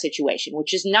out of that situation,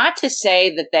 which is not to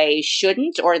say that they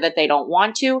shouldn't or that they don't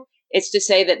want to. It's to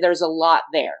say that there's a lot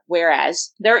there.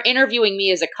 Whereas they're interviewing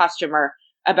me as a customer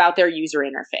about their user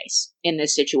interface in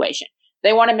this situation.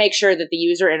 They want to make sure that the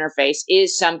user interface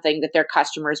is something that their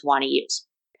customers want to use.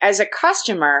 As a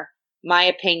customer, my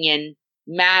opinion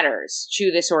matters to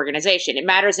this organization. It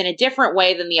matters in a different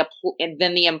way than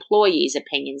the employees'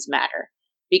 opinions matter.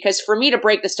 Because for me to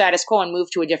break the status quo and move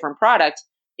to a different product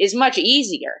is much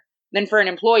easier than for an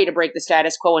employee to break the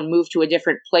status quo and move to a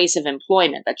different place of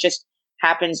employment. That just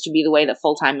happens to be the way that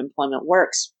full-time employment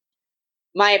works.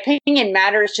 my opinion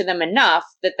matters to them enough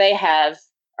that they have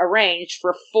arranged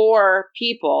for 4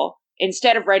 people,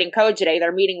 instead of writing code today,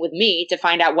 they're meeting with me to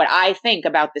find out what I think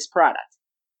about this product.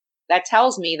 That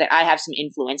tells me that I have some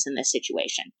influence in this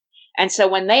situation. And so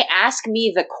when they ask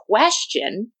me the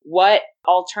question, what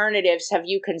alternatives have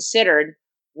you considered?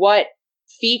 What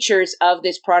features of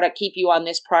this product keep you on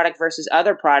this product versus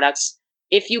other products?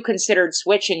 If you considered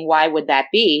switching, why would that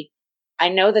be? I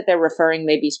know that they're referring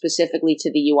maybe specifically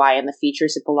to the UI and the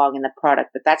features that belong in the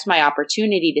product, but that's my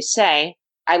opportunity to say,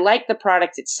 I like the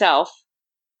product itself.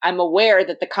 I'm aware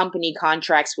that the company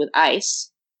contracts with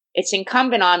ICE. It's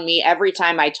incumbent on me every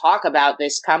time I talk about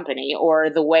this company or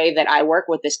the way that I work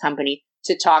with this company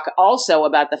to talk also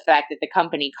about the fact that the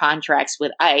company contracts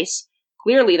with ICE.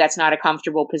 Clearly, that's not a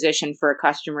comfortable position for a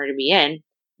customer to be in.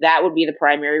 That would be the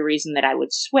primary reason that I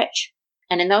would switch.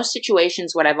 And in those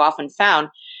situations, what I've often found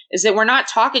is that we're not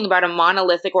talking about a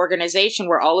monolithic organization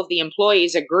where all of the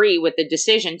employees agree with the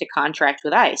decision to contract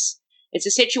with ICE. It's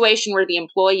a situation where the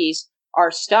employees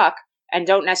are stuck and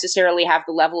don't necessarily have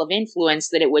the level of influence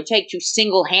that it would take to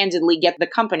single-handedly get the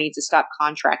company to stop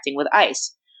contracting with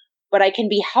ICE. But I can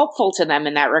be helpful to them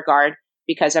in that regard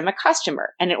because I'm a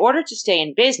customer. And in order to stay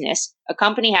in business, a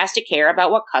company has to care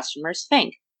about what customers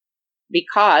think.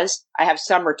 Because I have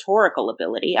some rhetorical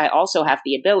ability, I also have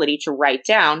the ability to write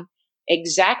down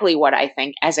exactly what I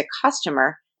think as a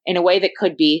customer in a way that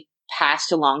could be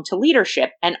passed along to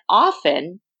leadership. And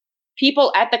often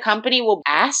people at the company will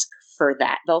ask for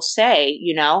that. They'll say,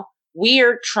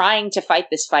 we're trying to fight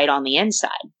this fight on the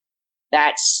inside.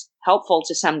 That's helpful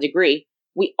to some degree.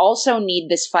 We also need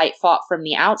this fight fought from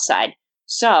the outside.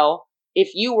 So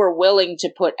if you were willing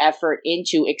to put effort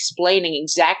into explaining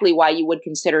exactly why you would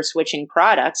consider switching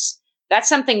products, that's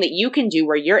something that you can do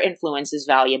where your influence is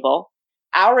valuable.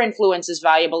 Our influence is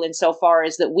valuable insofar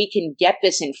as that we can get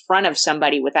this in front of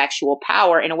somebody with actual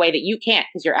power in a way that you can't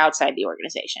because you're outside the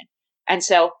organization. And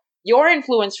so your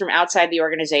influence from outside the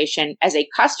organization as a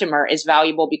customer is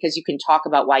valuable because you can talk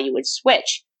about why you would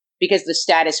switch, because the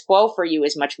status quo for you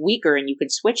is much weaker and you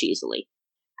could switch easily.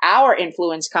 Our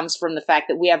influence comes from the fact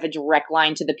that we have a direct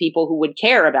line to the people who would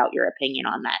care about your opinion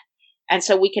on that. And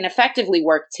so we can effectively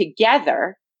work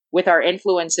together with our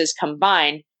influences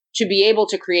combined to be able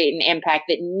to create an impact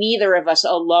that neither of us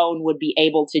alone would be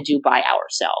able to do by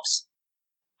ourselves.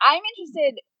 I'm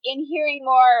interested in hearing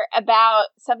more about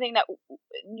something that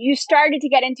you started to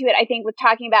get into it, I think, with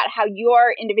talking about how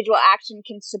your individual action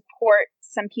can support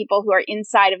some people who are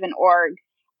inside of an org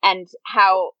and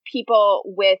how people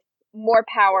with more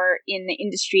power in the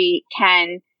industry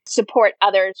can support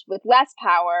others with less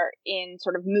power in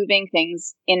sort of moving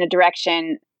things in a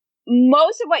direction.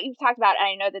 Most of what you've talked about, and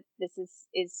I know that this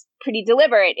is pretty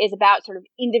deliberate, is about sort of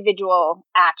individual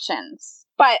actions.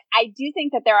 But I do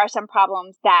think that there are some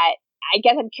problems that I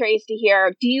guess I'm curious to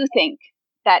hear. Do you think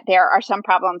that there are some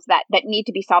problems that need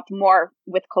to be solved more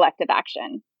with collective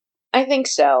action? I think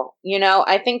so.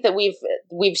 I think that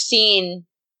we've seen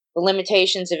the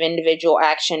limitations of individual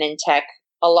action in tech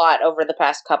a lot over the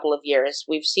past couple of years.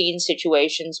 We've seen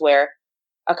situations where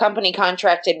a company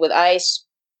contracted with ICE,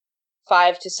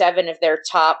 5 to 7 of their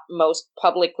top most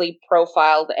publicly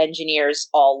profiled engineers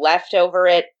all left over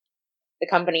it. The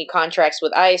company contracts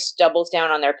with ICE, doubles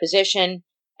down on their position,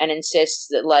 and insists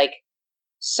that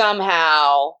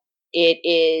somehow it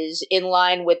is in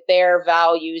line with their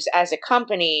values as a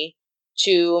company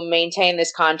to maintain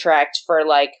this contract for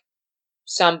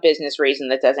some business reason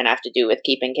that doesn't have to do with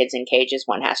keeping kids in cages,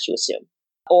 one has to assume.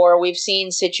 Or we've seen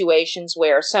situations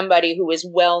where somebody who is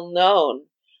well known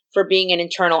for being an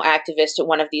internal activist at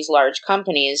one of these large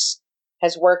companies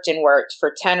has worked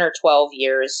for 10 or 12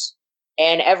 years,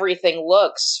 and everything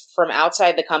looks from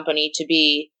outside the company to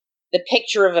be the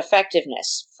picture of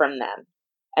effectiveness from them.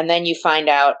 And then you find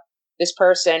out this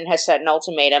person has set an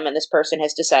ultimatum and this person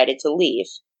has decided to leave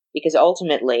because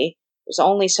ultimately there's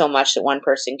only so much that one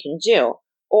person can do.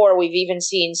 Or we've even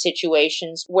seen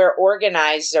situations where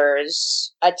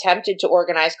organizers attempted to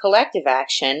organize collective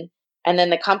action and then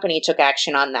the company took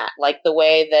action on that, like the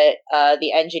way that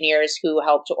the engineers who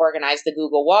helped to organize the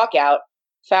Google walkout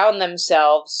found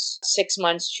themselves 6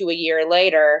 months to a year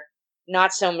later,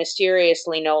 not so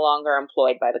mysteriously no longer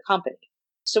employed by the company.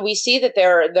 So we see that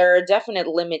there are definite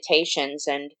limitations.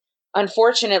 And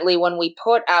unfortunately, when we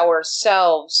put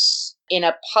ourselves in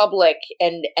a public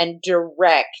and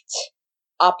direct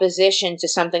opposition to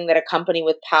something that a company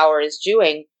with power is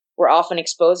doing, we're often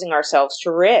exposing ourselves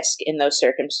to risk in those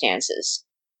circumstances.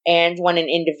 And when an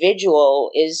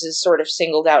individual is sort of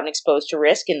singled out and exposed to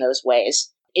risk in those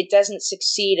ways, it doesn't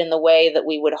succeed in the way that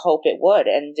we would hope it would.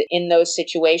 And in those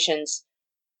situations,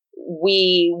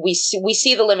 we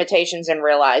see the limitations and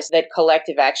realize that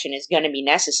collective action is going to be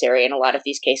necessary in a lot of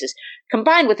these cases,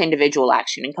 combined with individual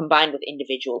action and combined with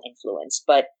individual influence.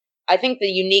 But I think the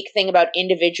unique thing about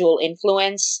individual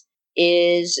influence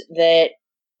is that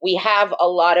we have a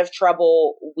lot of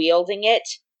trouble wielding it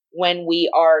when we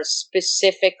are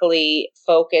specifically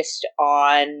focused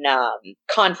on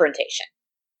confrontation.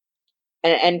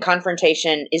 And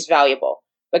confrontation is valuable,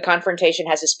 but confrontation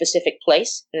has a specific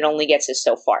place, and it only gets us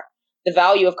so far. The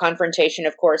value of confrontation,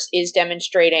 of course, is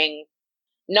demonstrating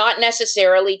not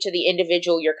necessarily to the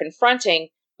individual you're confronting,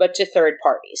 but to third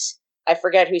parties. I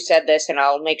forget who said this, and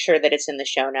I'll make sure that it's in the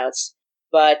show notes.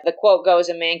 But the quote goes,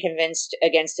 "A man convinced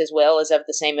against his will is of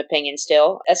the same opinion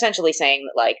still," essentially saying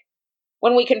that, like,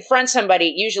 when we confront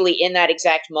somebody, usually in that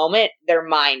exact moment, their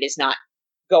mind is not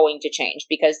going to change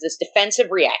because this defensive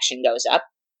reaction goes up,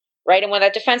 right? And when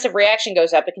that defensive reaction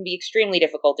goes up, it can be extremely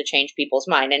difficult to change people's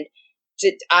mind. And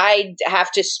I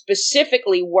have to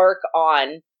specifically work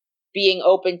on being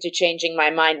open to changing my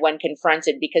mind when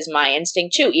confronted, because my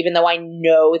instinct too, even though I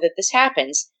know that this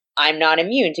happens, I'm not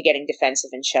immune to getting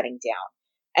defensive and shutting down.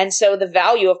 And so the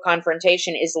value of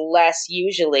confrontation is less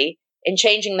usually in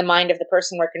changing the mind of the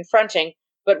person we're confronting,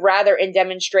 but rather in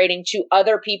demonstrating to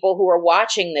other people who are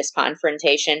watching this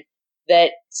confrontation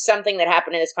that something that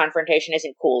happened in this confrontation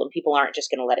isn't cool and people aren't just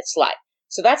going to let it slide.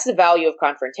 So that's the value of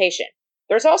confrontation.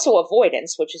 There's also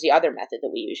avoidance, which is the other method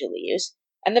that we usually use.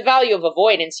 And the value of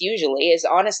avoidance usually is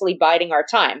honestly biding our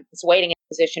time. It's waiting in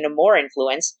a position of more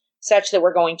influence such that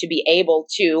we're going to be able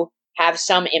to have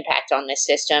some impact on this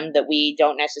system that we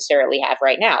don't necessarily have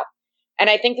right now. And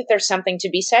I think that there's something to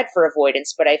be said for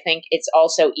avoidance, but I think it's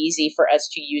also easy for us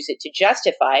to use it to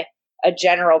justify a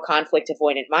general conflict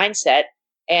avoidant mindset.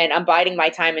 And I'm biding my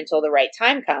time until the right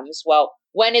time comes. Well,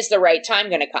 when is the right time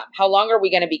going to come? How long are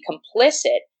we going to be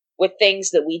complicit with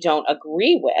things that we don't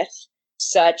agree with,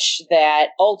 such that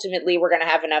ultimately we're going to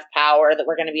have enough power that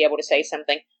we're going to be able to say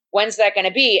something? When's that going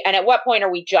to be? And at what point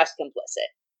are we just complicit?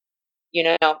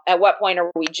 You know, at what point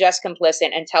are we just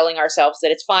complicit and telling ourselves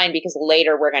that it's fine because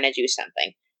later we're going to do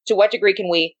something? To what degree can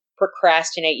we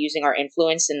procrastinate using our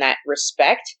influence in that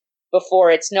respect before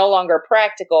it's no longer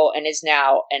practical and is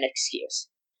now an excuse?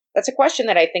 That's a question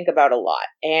that I think about a lot.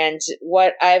 And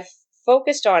what I've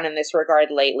focused on in this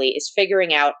regard lately is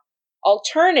figuring out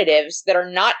alternatives that are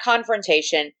not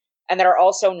confrontation and that are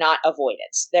also not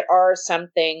avoidance, that are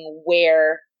something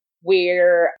where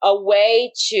we're a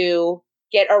way to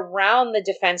get around the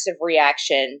defensive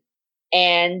reaction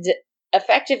and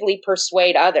effectively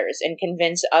persuade others and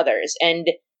convince others and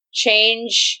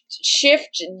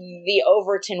shift the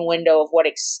Overton window of what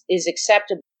is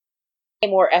acceptable in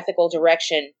a more ethical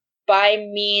direction by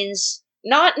means,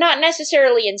 not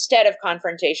necessarily instead of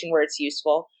confrontation where it's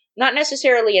useful, not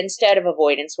necessarily instead of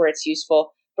avoidance where it's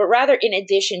useful, but rather in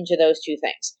addition to those two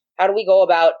things. How do we go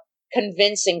about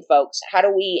convincing folks? How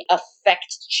do we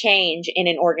affect change in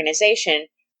an organization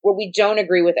where we don't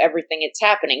agree with everything that's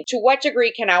happening? To what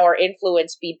degree can our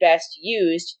influence be best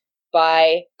used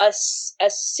by us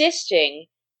assisting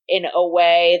in a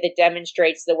way that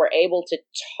demonstrates that we're able to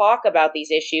talk about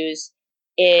these issues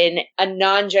in a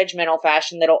non-judgmental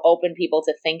fashion that'll open people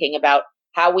to thinking about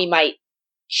how we might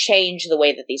change the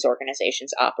way that these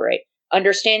organizations operate,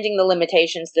 understanding the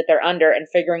limitations that they're under and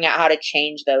figuring out how to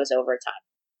change those over time.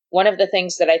 One of the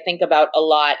things that I think about a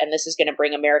lot, and this is going to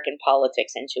bring American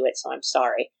politics into it, so I'm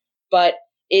sorry, but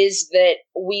is that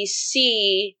we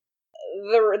see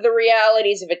the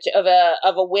realities of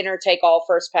a winner-take-all,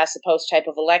 first-past-the-post type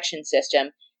of election system,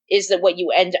 is that what you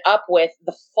end up with,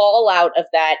 the fallout of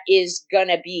that is going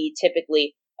to be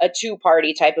typically a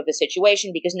two-party type of a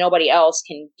situation because nobody else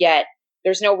can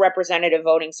there's no representative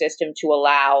voting system to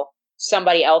allow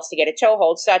somebody else to get a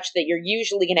toehold, such that you're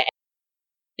usually going to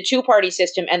the two-party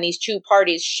system and these two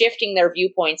parties shifting their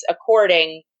viewpoints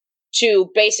according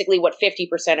to basically what 50%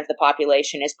 of the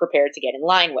population is prepared to get in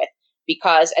line with.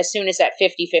 Because as soon as that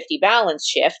 50-50 balance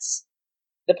shifts,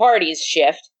 the parties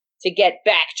shift to get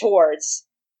back towards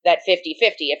that 50-50.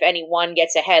 If any one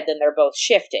gets ahead, then they're both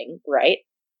shifting, right,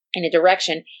 in a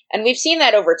direction. And we've seen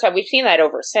that over time. We've seen that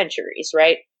over centuries,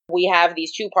 right? We have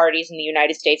these two parties in the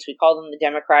United States. We call them the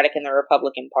Democratic and the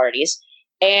Republican parties.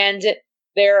 And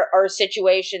there are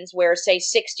situations where, say,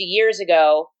 60 years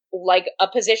ago, like a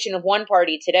position of one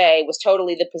party today was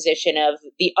totally the position of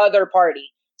the other party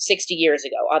 60 years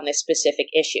ago on this specific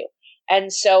issue.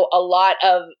 And so a lot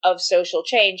of social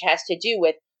change has to do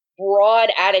with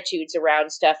broad attitudes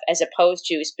around stuff as opposed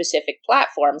to specific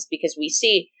platforms, because we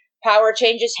see power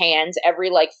changes hands every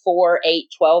 4, 8,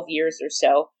 12 years or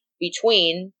so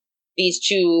between these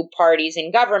two parties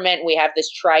in government, we have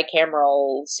this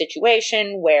tricameral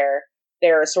situation where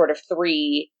there are sort of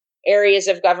three areas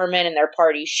of government and their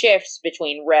party shifts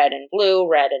between red and blue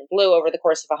over the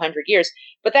course of 100 years.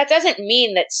 But that doesn't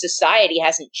mean that society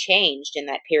hasn't changed in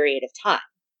that period of time.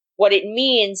 What it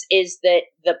means is that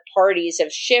the parties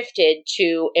have shifted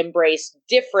to embrace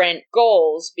different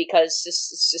goals because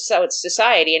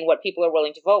society and what people are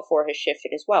willing to vote for has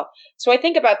shifted as well. So I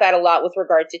think about that a lot with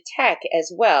regard to tech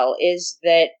as well, is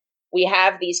that we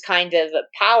have these kind of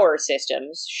power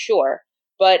systems, sure,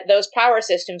 but those power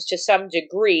systems to some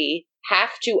degree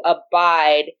have to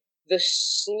abide the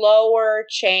slower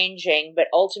changing but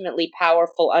ultimately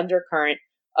powerful undercurrent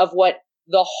of what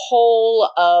the whole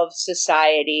of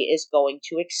society is going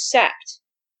to accept.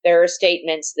 There are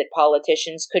statements that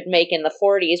politicians could make in the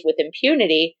 40s with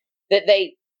impunity that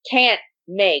they can't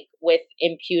make with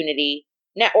impunity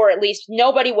now, or at least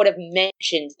nobody would have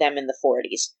mentioned them in the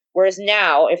 40s. Whereas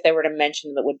now, if they were to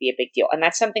mention them, it would be a big deal. And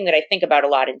that's something that I think about a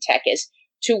lot in tech is,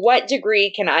 to what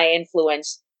degree can I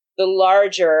influence the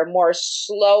larger, more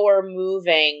slower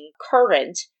moving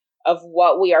current of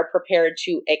what we are prepared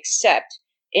to accept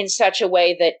in such a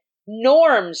way that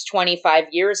norms 25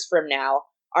 years from now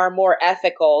are more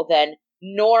ethical than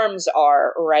norms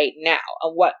are right now?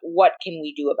 What can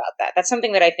we do about that? That's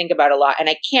something that I think about a lot, and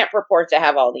I can't purport to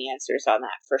have all the answers on that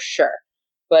for sure.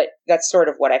 But that's sort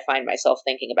of what I find myself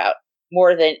thinking about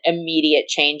more than immediate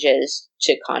changes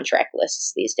to contract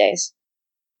lists these days.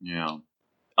 Yeah.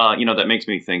 That makes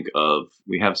me think of,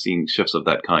 we have seen shifts of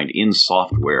that kind in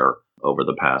software over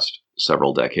the past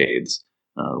several decades.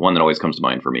 One that always comes to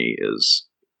mind for me is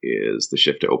the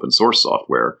shift to open source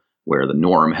software, where the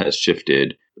norm has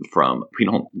shifted from, we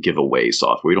don't give away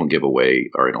software, we don't give away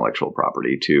our intellectual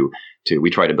property, to we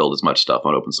try to build as much stuff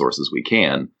on open source as we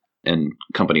can. And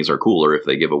companies are cooler if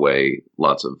they give away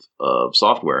lots of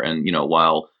software. And,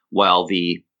 while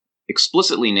the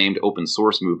explicitly named open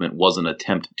source movement was an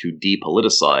attempt to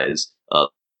depoliticize the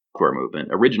software movement,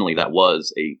 originally that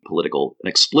was an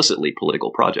explicitly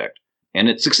political project, and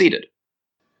it succeeded.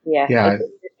 Yeah. It's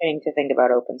interesting to think about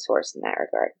open source in that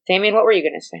regard. Damien, what were you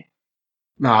going to say?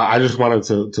 No, I just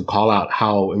wanted to call out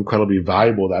how incredibly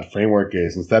valuable that framework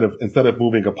is. Instead of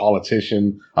moving a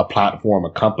politician, a platform, a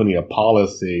company, a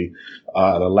policy,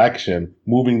 an election,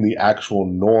 moving the actual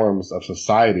norms of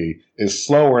society is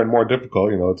slower and more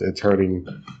difficult. It's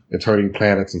hurting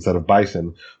planets instead of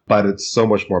bison, but it's so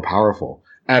much more powerful.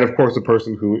 And of course, a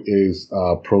person who is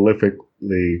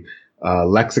prolifically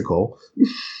lexical,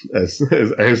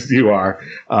 as you are,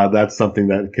 that's something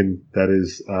that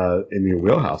is in your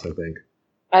wheelhouse, I think.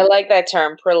 I like that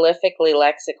term, prolifically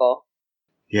lexical.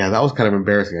 Yeah, that was kind of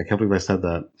embarrassing. I can't believe I said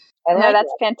that.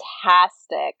 That's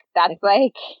fantastic. That's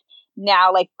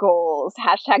now goals,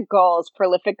 #goals,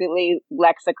 prolifically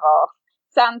lexical.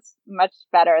 Sounds much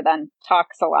better than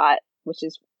talks a lot, which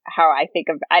is how I think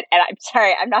of. And I'm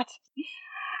sorry, I'm not.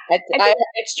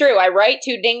 It's true. I write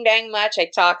too ding dang much. I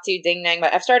talk too ding dang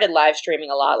much. I've started live streaming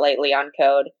a lot lately on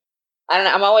Code. I don't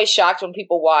know, I'm always shocked when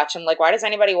people watch. I'm like, why does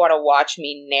anybody want to watch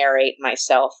me narrate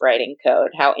myself writing code?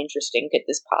 How interesting could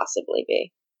this possibly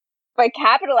be? By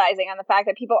capitalizing on the fact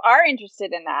that people are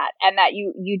interested in that, and that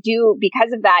you do,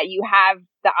 because of that, you have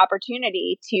the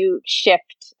opportunity to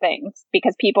shift things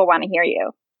because people want to hear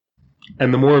you.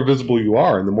 And the more visible you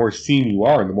are, and the more seen you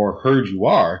are, and the more heard you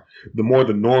are, the more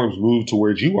the norms move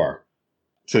towards you are.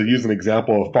 To use an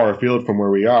example of far afield from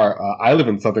where we are, I live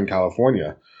in Southern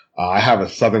California. I have a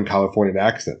Southern Californian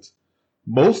accent.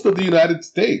 Most of the United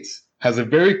States has a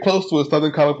very close to a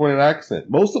Southern Californian accent.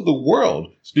 Most of the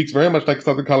world speaks very much like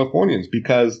Southern Californians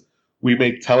because we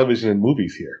make television and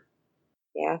movies here.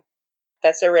 Yeah,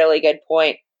 that's a really good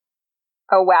point.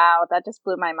 Oh, wow. That just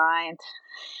blew my mind.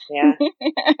 Yeah,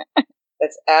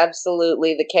 that's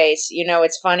absolutely the case.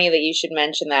 It's funny that you should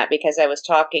mention that, because I was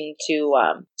talking to,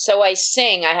 so I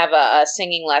sing. I have a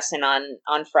singing lesson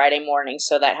on Friday morning,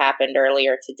 so that happened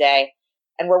earlier today.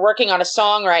 And we're working on a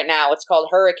song right now. It's called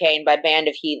Hurricane by Band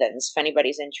of Heathens, if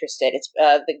anybody's interested. It's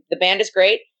the band is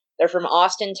great. They're from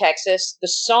Austin, Texas. The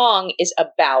song is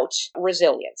about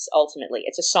resilience, ultimately.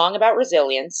 It's a song about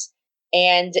resilience.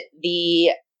 And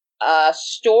the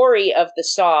story of the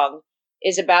song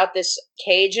is about this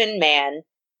Cajun man.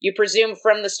 You presume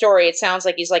from the story, it sounds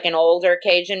like he's like an older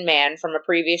Cajun man from a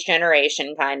previous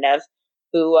generation, kind of,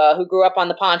 who grew up on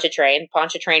the Pontchartrain.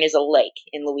 Pontchartrain is a lake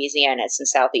in Louisiana. It's in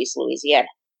southeast Louisiana.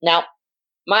 Now,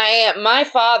 my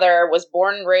father was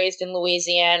born and raised in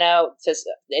Louisiana. It's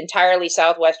an entirely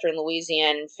southwestern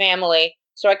Louisiana family.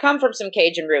 So I come from some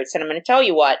Cajun roots, and I'm going to tell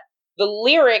you what, the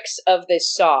lyrics of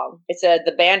this song,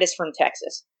 the band is from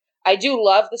Texas. I do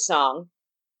love the song.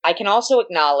 I can also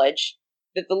acknowledge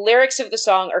that the lyrics of the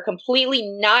song are completely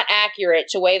not accurate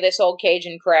to the way this old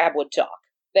Cajun crab would talk.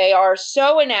 They are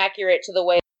so inaccurate to the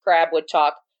way the crab would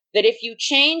talk that if you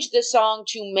change the song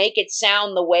to make it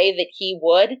sound the way that he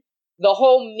would, the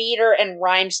whole meter and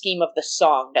rhyme scheme of the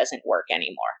song doesn't work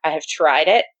anymore. I have tried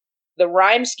it. The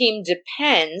rhyme scheme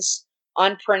depends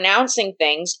on pronouncing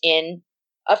things in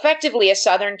effectively a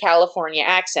Southern California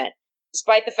accent,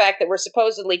 despite the fact that we're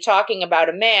supposedly talking about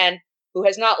a man who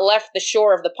has not left the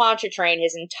shore of the Pontchartrain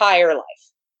his entire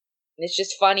life. And it's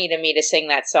just funny to me to sing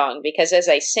that song, because as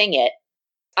I sing it,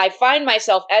 I find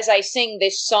myself, as I sing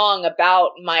this song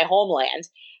about my homeland,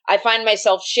 I find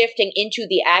myself shifting into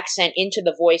the accent, into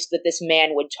the voice that this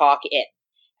man would talk in.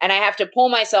 And I have to pull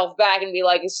myself back and be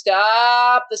like,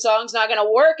 stop, the song's not going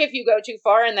to work if you go too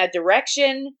far in that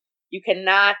direction. You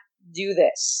cannot do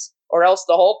this, or else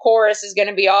the whole chorus is going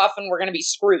to be off and we're going to be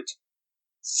screwed.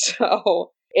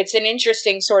 So it's an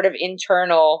interesting sort of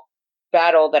internal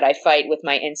battle that I fight with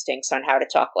my instincts on how to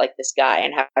talk like this guy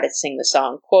and how to sing the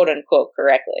song, quote unquote,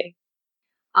 correctly.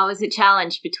 Always a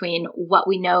challenge between what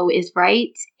we know is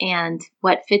right and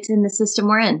what fits in the system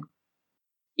we're in.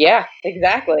 Yeah,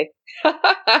 exactly.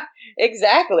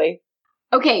 Exactly.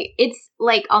 Okay, it's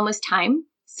like almost time.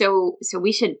 So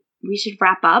we should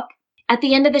wrap up. At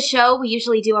the end of the show, we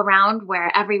usually do a round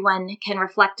where everyone can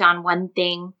reflect on one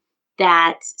thing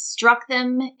that struck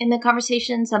them in the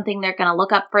conversation, something they're going to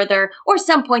look up further, or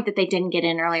some point that they didn't get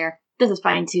in earlier. This is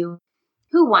fine too.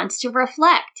 Who wants to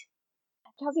reflect?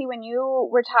 Kelsey, when you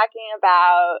were talking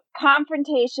about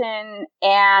confrontation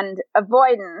and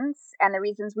avoidance and the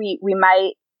reasons we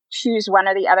might choose one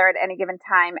or the other at any given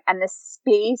time, and the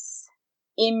space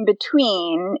in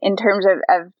between in terms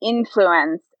of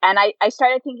influence, and I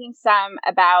started thinking some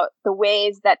about the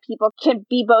ways that people can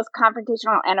be both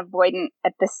confrontational and avoidant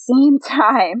at the same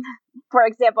time. For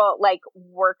example, like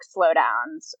work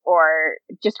slowdowns, or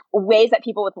just ways that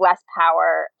people with less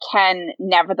power can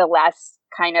nevertheless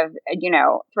kind of,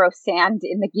 throw sand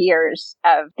in the gears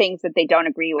of things that they don't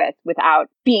agree with without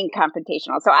being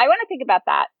confrontational. So I want to think about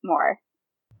that more.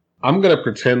 I'm going to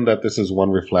pretend that this is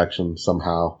one reflection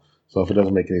somehow. So if it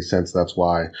doesn't make any sense, that's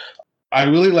why. I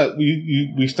really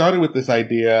we started with this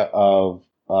idea of,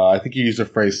 I think you used the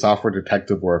phrase software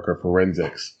detective work or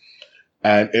forensics.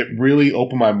 And it really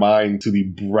opened my mind to the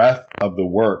breadth of the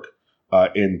work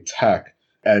in tech,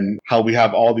 and how we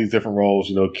have all these different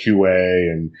roles,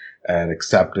 QA and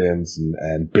acceptance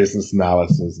and business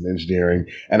analysis and engineering,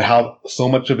 and how so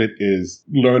much of it is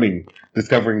learning,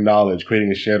 discovering knowledge,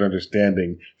 creating a shared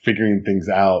understanding, figuring things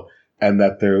out, and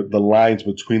that the lines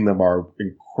between them are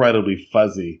incredibly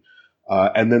fuzzy.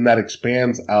 And then that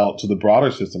expands out to the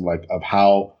broader system, like of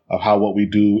how what we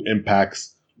do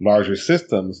impacts larger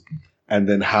systems, and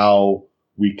then how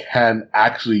we can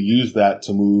actually use that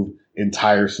to move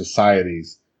entire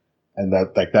societies, and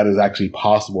that is actually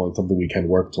possible and something we can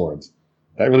work towards.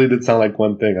 That really did sound like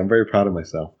one thing. I'm very proud of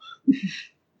myself.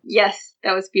 Yes,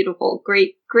 that was beautiful.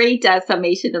 Great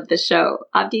summation of the show.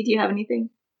 Abdi, do you have anything?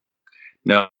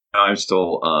 No, I'm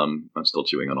still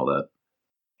chewing on all that.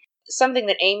 Something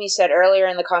that Amy said earlier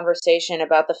in the conversation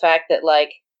about the fact that,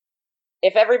 like,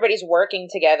 if everybody's working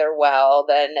together well,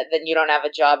 then you don't have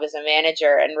a job as a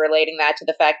manager, and relating that to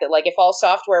the fact that, like, if all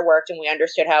software worked and we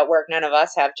understood how it worked, none of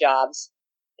us have jobs.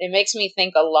 It makes me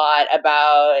think a lot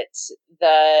about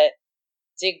the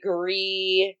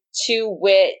degree to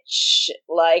which,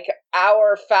 like,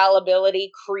 our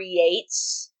fallibility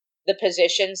creates the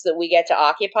positions that we get to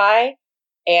occupy,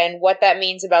 and what that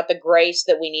means about the grace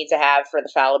that we need to have for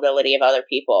the fallibility of other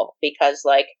people. Because,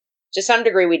 like, to some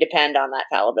degree, we depend on that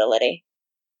fallibility.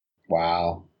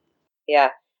 Wow. Yeah.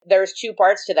 There's two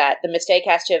parts to that. The mistake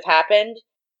has to have happened,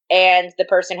 and the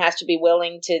person has to be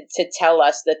willing to tell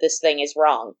us that this thing is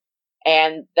wrong.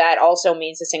 And that also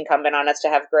means it's incumbent on us to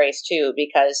have grace, too,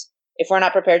 because if we're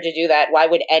not prepared to do that, why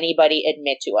would anybody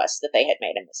admit to us that they had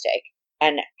made a mistake?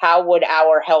 And how would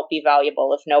our help be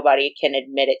valuable if nobody can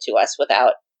admit it to us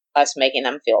without us making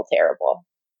them feel terrible?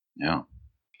 Yeah.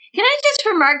 Can I just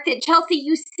remark that, Chelsea,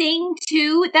 you sing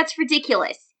too? That's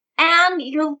ridiculous. And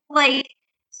you're like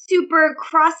super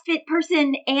CrossFit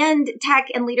person and tech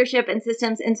and leadership and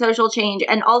systems and social change.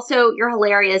 And also you're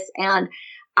hilarious. And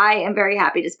I am very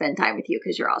happy to spend time with you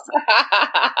because you're awesome.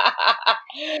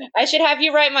 I should have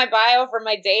you write my bio for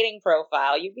my dating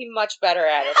profile. You'd be much better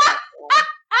at it.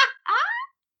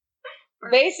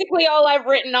 Basically, all I've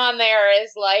written on there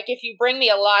is, like, if you bring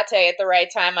me a latte at the right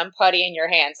time, I'm putty in your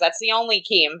hands. That's the only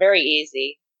key. I'm very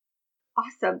easy.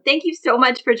 Awesome. Thank you so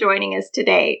much for joining us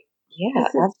today. Yeah,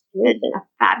 this has been a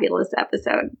fabulous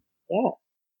episode. Yeah.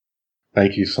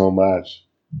 Thank you so much.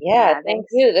 Yeah, thank thanks.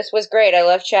 you. This was great. I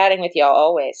love chatting with y'all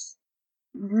always.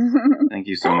 Thank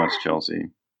you so much, Chelsea.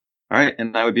 All right,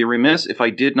 and I would be remiss if I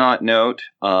did not note,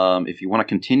 if you want to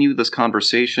continue this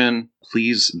conversation,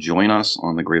 please join us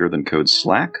on the Greater Than Code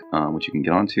Slack, which you can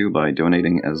get onto by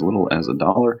donating as little as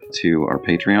 $1 to our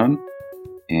Patreon.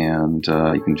 And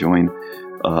you can join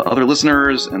other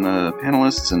listeners and the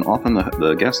panelists and often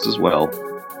the guests as well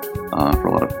for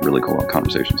a lot of really cool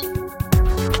conversations.